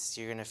peace.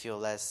 You're going to feel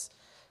less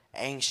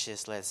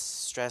anxious, less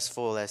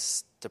stressful,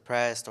 less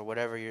depressed, or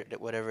whatever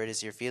it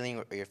is you're feeling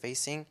or you're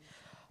facing.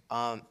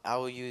 I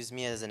will use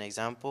me as an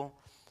example.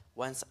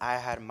 Once I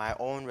had my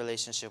own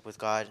relationship with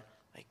God,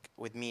 like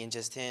with me and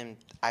just Him,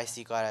 I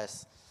see God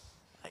as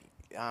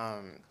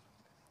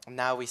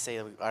now we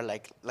say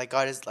like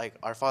God is like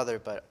our Father,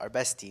 but our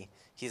bestie.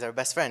 He's our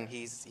best friend.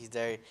 He's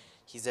there.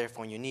 He's there for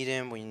when you need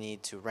Him, when you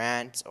need to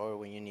rant, or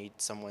when you need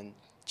someone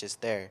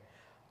just there.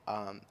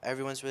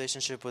 Everyone's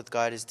relationship with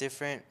God is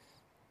different.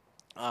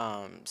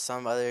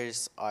 Some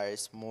others are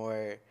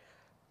more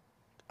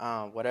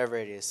whatever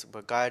it is,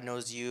 but God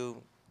knows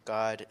you.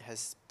 God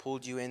has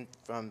pulled you in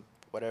from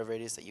whatever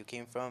it is that you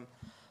came from.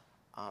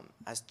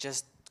 As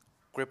just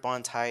grip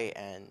on tight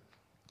and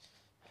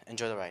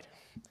enjoy the ride.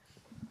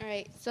 All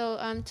right.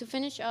 So to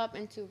finish up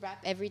and to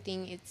wrap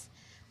everything, it's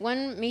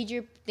one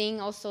major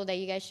thing also that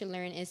you guys should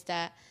learn is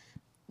that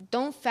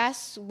don't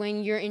fast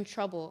when you're in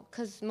trouble,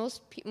 because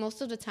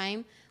most of the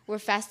time we're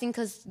fasting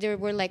because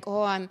we're like,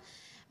 oh, I'm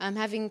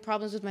having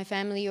problems with my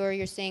family, or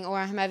you're saying, oh,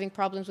 I'm having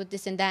problems with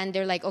this and that, and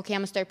they're like, okay,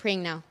 I'm gonna start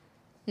praying now.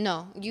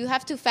 No, you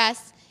have to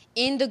fast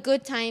in the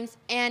good times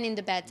and in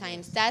the bad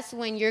times. That's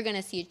when you're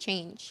gonna see a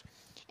change.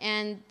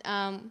 And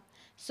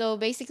so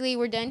basically,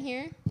 we're done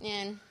here.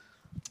 And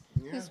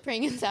who's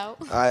praying us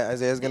out? All right,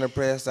 Isaiah's gonna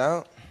pray us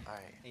out. All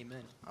right.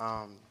 Amen.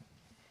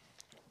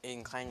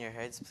 Incline your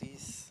heads,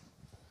 please.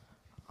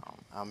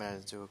 I'm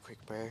going to do a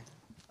quick prayer.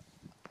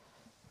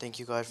 Thank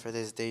you, God, for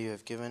this day you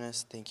have given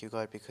us. Thank you,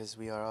 God, because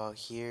we are all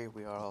here.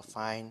 We are all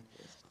fine.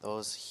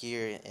 Those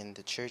here in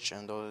the church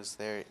and those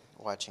there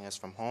watching us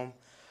from home.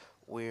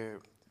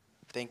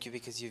 Thank you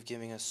because you've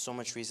given us so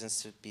much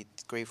reasons to be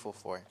grateful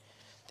for.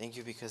 Thank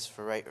you because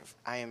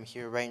I am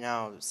here right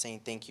now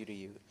saying thank you to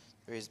you.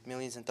 There is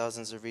millions and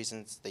thousands of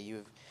reasons that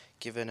you've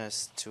given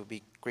us to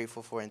be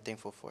grateful for and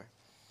thankful for.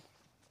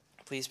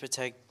 Please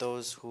protect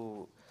those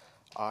who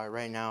are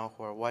right now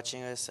who are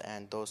watching us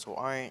and those who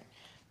aren't,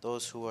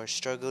 those who are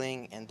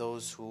struggling and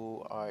those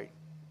who are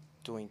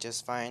doing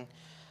just fine.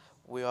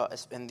 We all,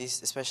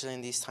 especially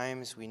in these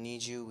times, we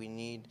need you. We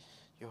need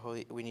your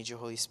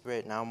Holy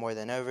Spirit now more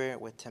than ever,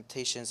 with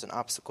temptations and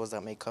obstacles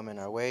that may come in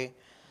our way.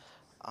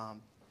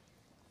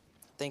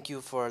 Thank you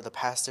for the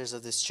pastors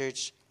of this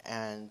church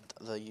and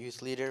the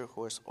youth leader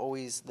who is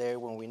always there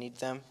when we need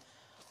them.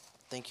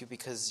 Thank you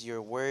because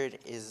your word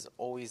is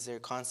always there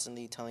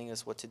constantly telling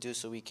us what to do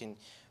so we can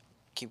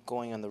keep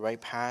going on the right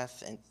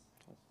path and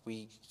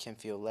we can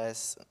feel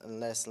less and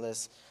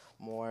less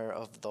more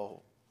of the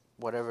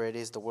whatever it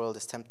is the world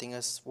is tempting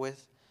us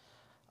with.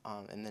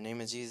 In the name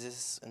of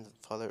Jesus and the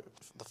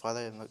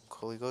Father and the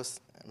Holy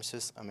Ghost,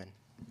 Amen.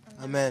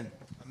 Amen.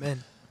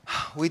 Amen.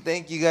 We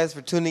thank you guys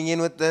for tuning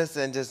in with us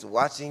and just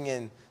watching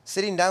and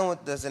sitting down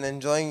with us and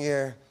enjoying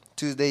your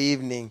Tuesday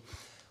evening.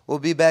 We'll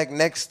be back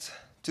next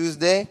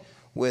Tuesday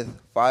with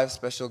 5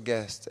 special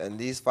guests. And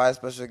these 5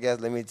 special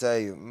guests, let me tell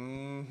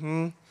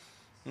you,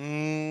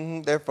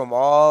 they're from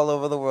all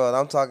over the world.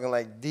 I'm talking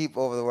like deep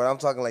over the world. I'm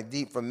talking like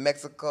deep from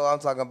Mexico. I'm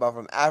talking about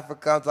from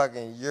Africa. I'm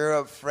talking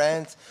Europe,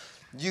 France.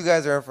 You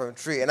guys are from a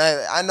tree. And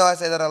I know I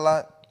say that a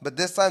lot, but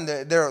this time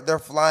they're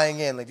flying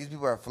in. Like these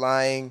people are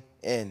flying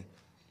in.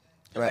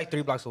 They're like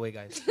 3 blocks away,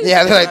 guys.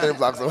 Yeah, they're like 3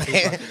 blocks away.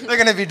 They're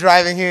going to be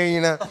driving here,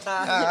 you know.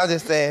 I'm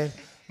just saying.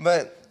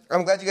 But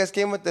I'm glad you guys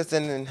came with us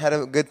and had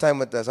a good time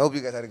with us. I hope you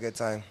guys had a good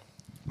time.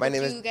 My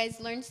name is... You guys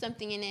learned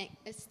something in it.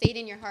 It stayed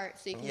in your heart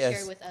so you can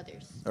share it with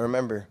others. And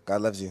remember,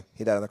 God loves you.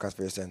 He died on the cross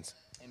for your sins.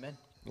 Amen.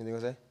 Anything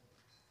to say?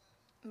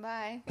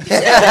 Bye.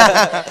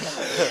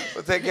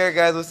 Well, take care,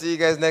 guys. We'll see you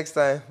guys next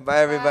time. Bye,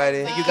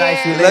 everybody. Thank you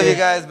guys. See you We love later. you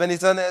guys.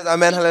 Bendiciones.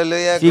 Amen.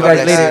 Hallelujah. See you Glory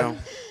guys to later. God.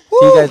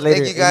 See you guys later.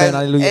 Thank you guys. Amen.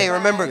 Hallelujah. Hey,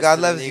 remember, God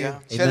loves you. Share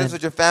Amen. this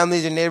with your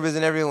families, your neighbors,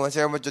 and everyone.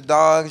 Share it with your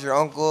dogs, your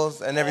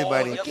uncles, and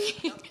everybody.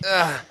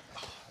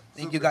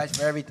 Thank you guys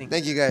for everything.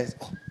 Thank you guys.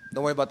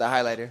 Don't worry about the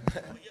highlighter.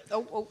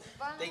 Thank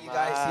you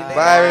guys. See you later.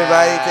 Bye,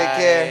 everybody. Take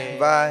care.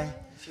 Bye.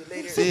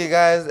 See you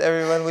guys,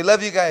 everyone. We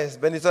love you guys.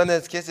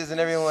 Bendiciones, kisses, and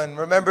everyone.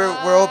 Remember,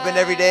 we're open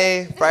every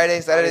day,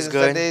 Fridays, Saturdays, and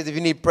good. Sundays. If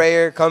you need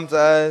prayer, come to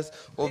us.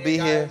 We'll be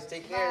here.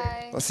 Take care.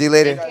 Bye. We'll see you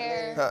later. Take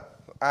care. All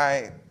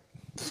right.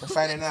 We're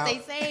signing out.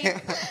 Stay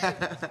safe.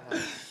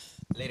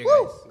 Later,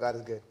 Woo. guys. God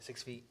is good.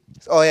 6 feet.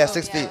 Oh, yeah,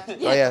 6 yeah. feet.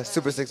 Oh, yeah,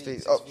 super 6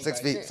 feet. Oh,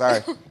 6 feet.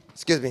 Sorry.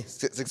 Excuse me.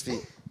 6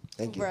 feet.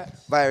 Thank you. Bruh.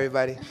 Bye,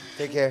 everybody.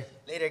 Take care.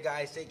 Later,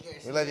 guys. Take care.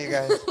 We love you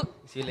guys.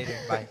 See you later.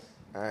 Bye.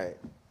 All right.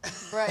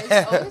 Bruh, it's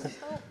always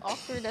so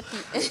awkward at the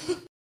end.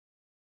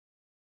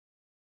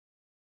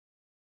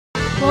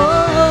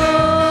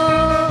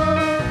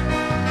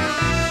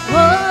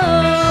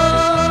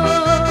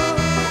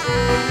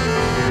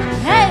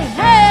 Hey,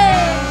 hey.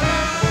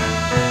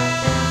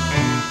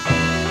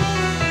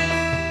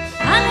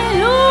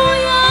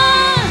 Aleluya.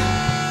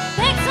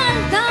 Te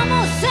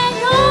exaltamos,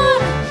 Señor.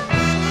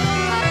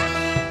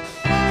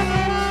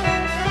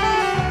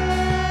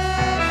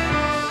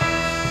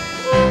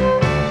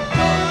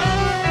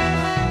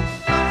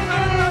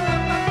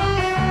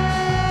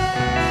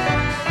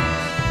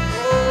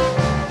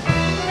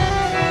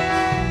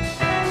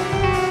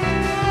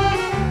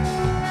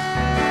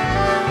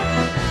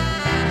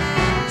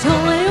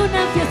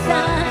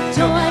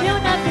 Yo haré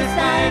una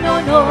fiesta en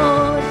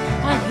honor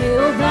a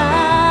Jehová.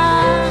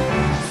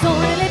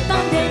 Sobre el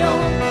pandero,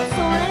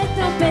 sobre la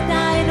trompeta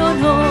en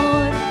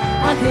honor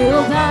a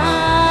Jehová.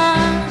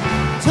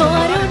 Yo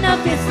haré una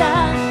fiesta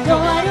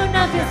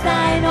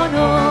en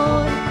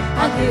honor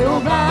a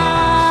Jehová.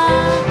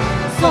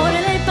 Sobre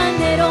el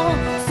pandero,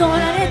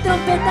 sobre la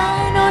trompeta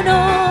en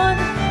honor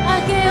a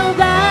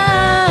Jehová.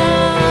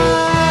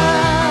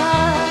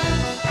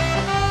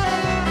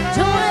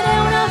 Yo haré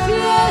una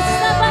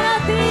fiesta para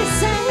ti,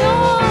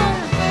 Señor.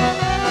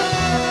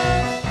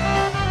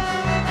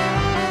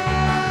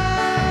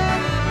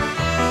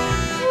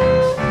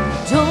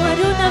 Yo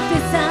haré una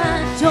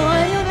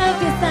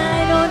fiesta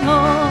en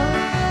honor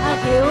a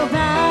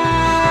Jehová.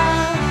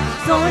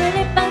 Sobre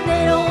el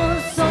pandero,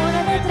 sobre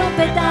la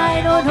trompeta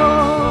en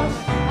honor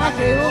a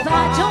Jehová.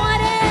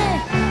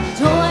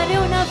 Yo haré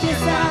una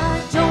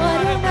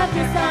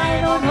fiesta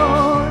en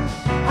honor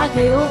a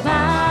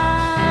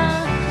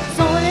Jehová.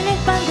 Sobre el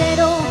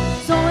pandero,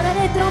 sobre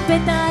la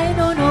trompeta en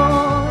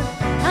honor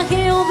a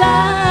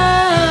Jehová.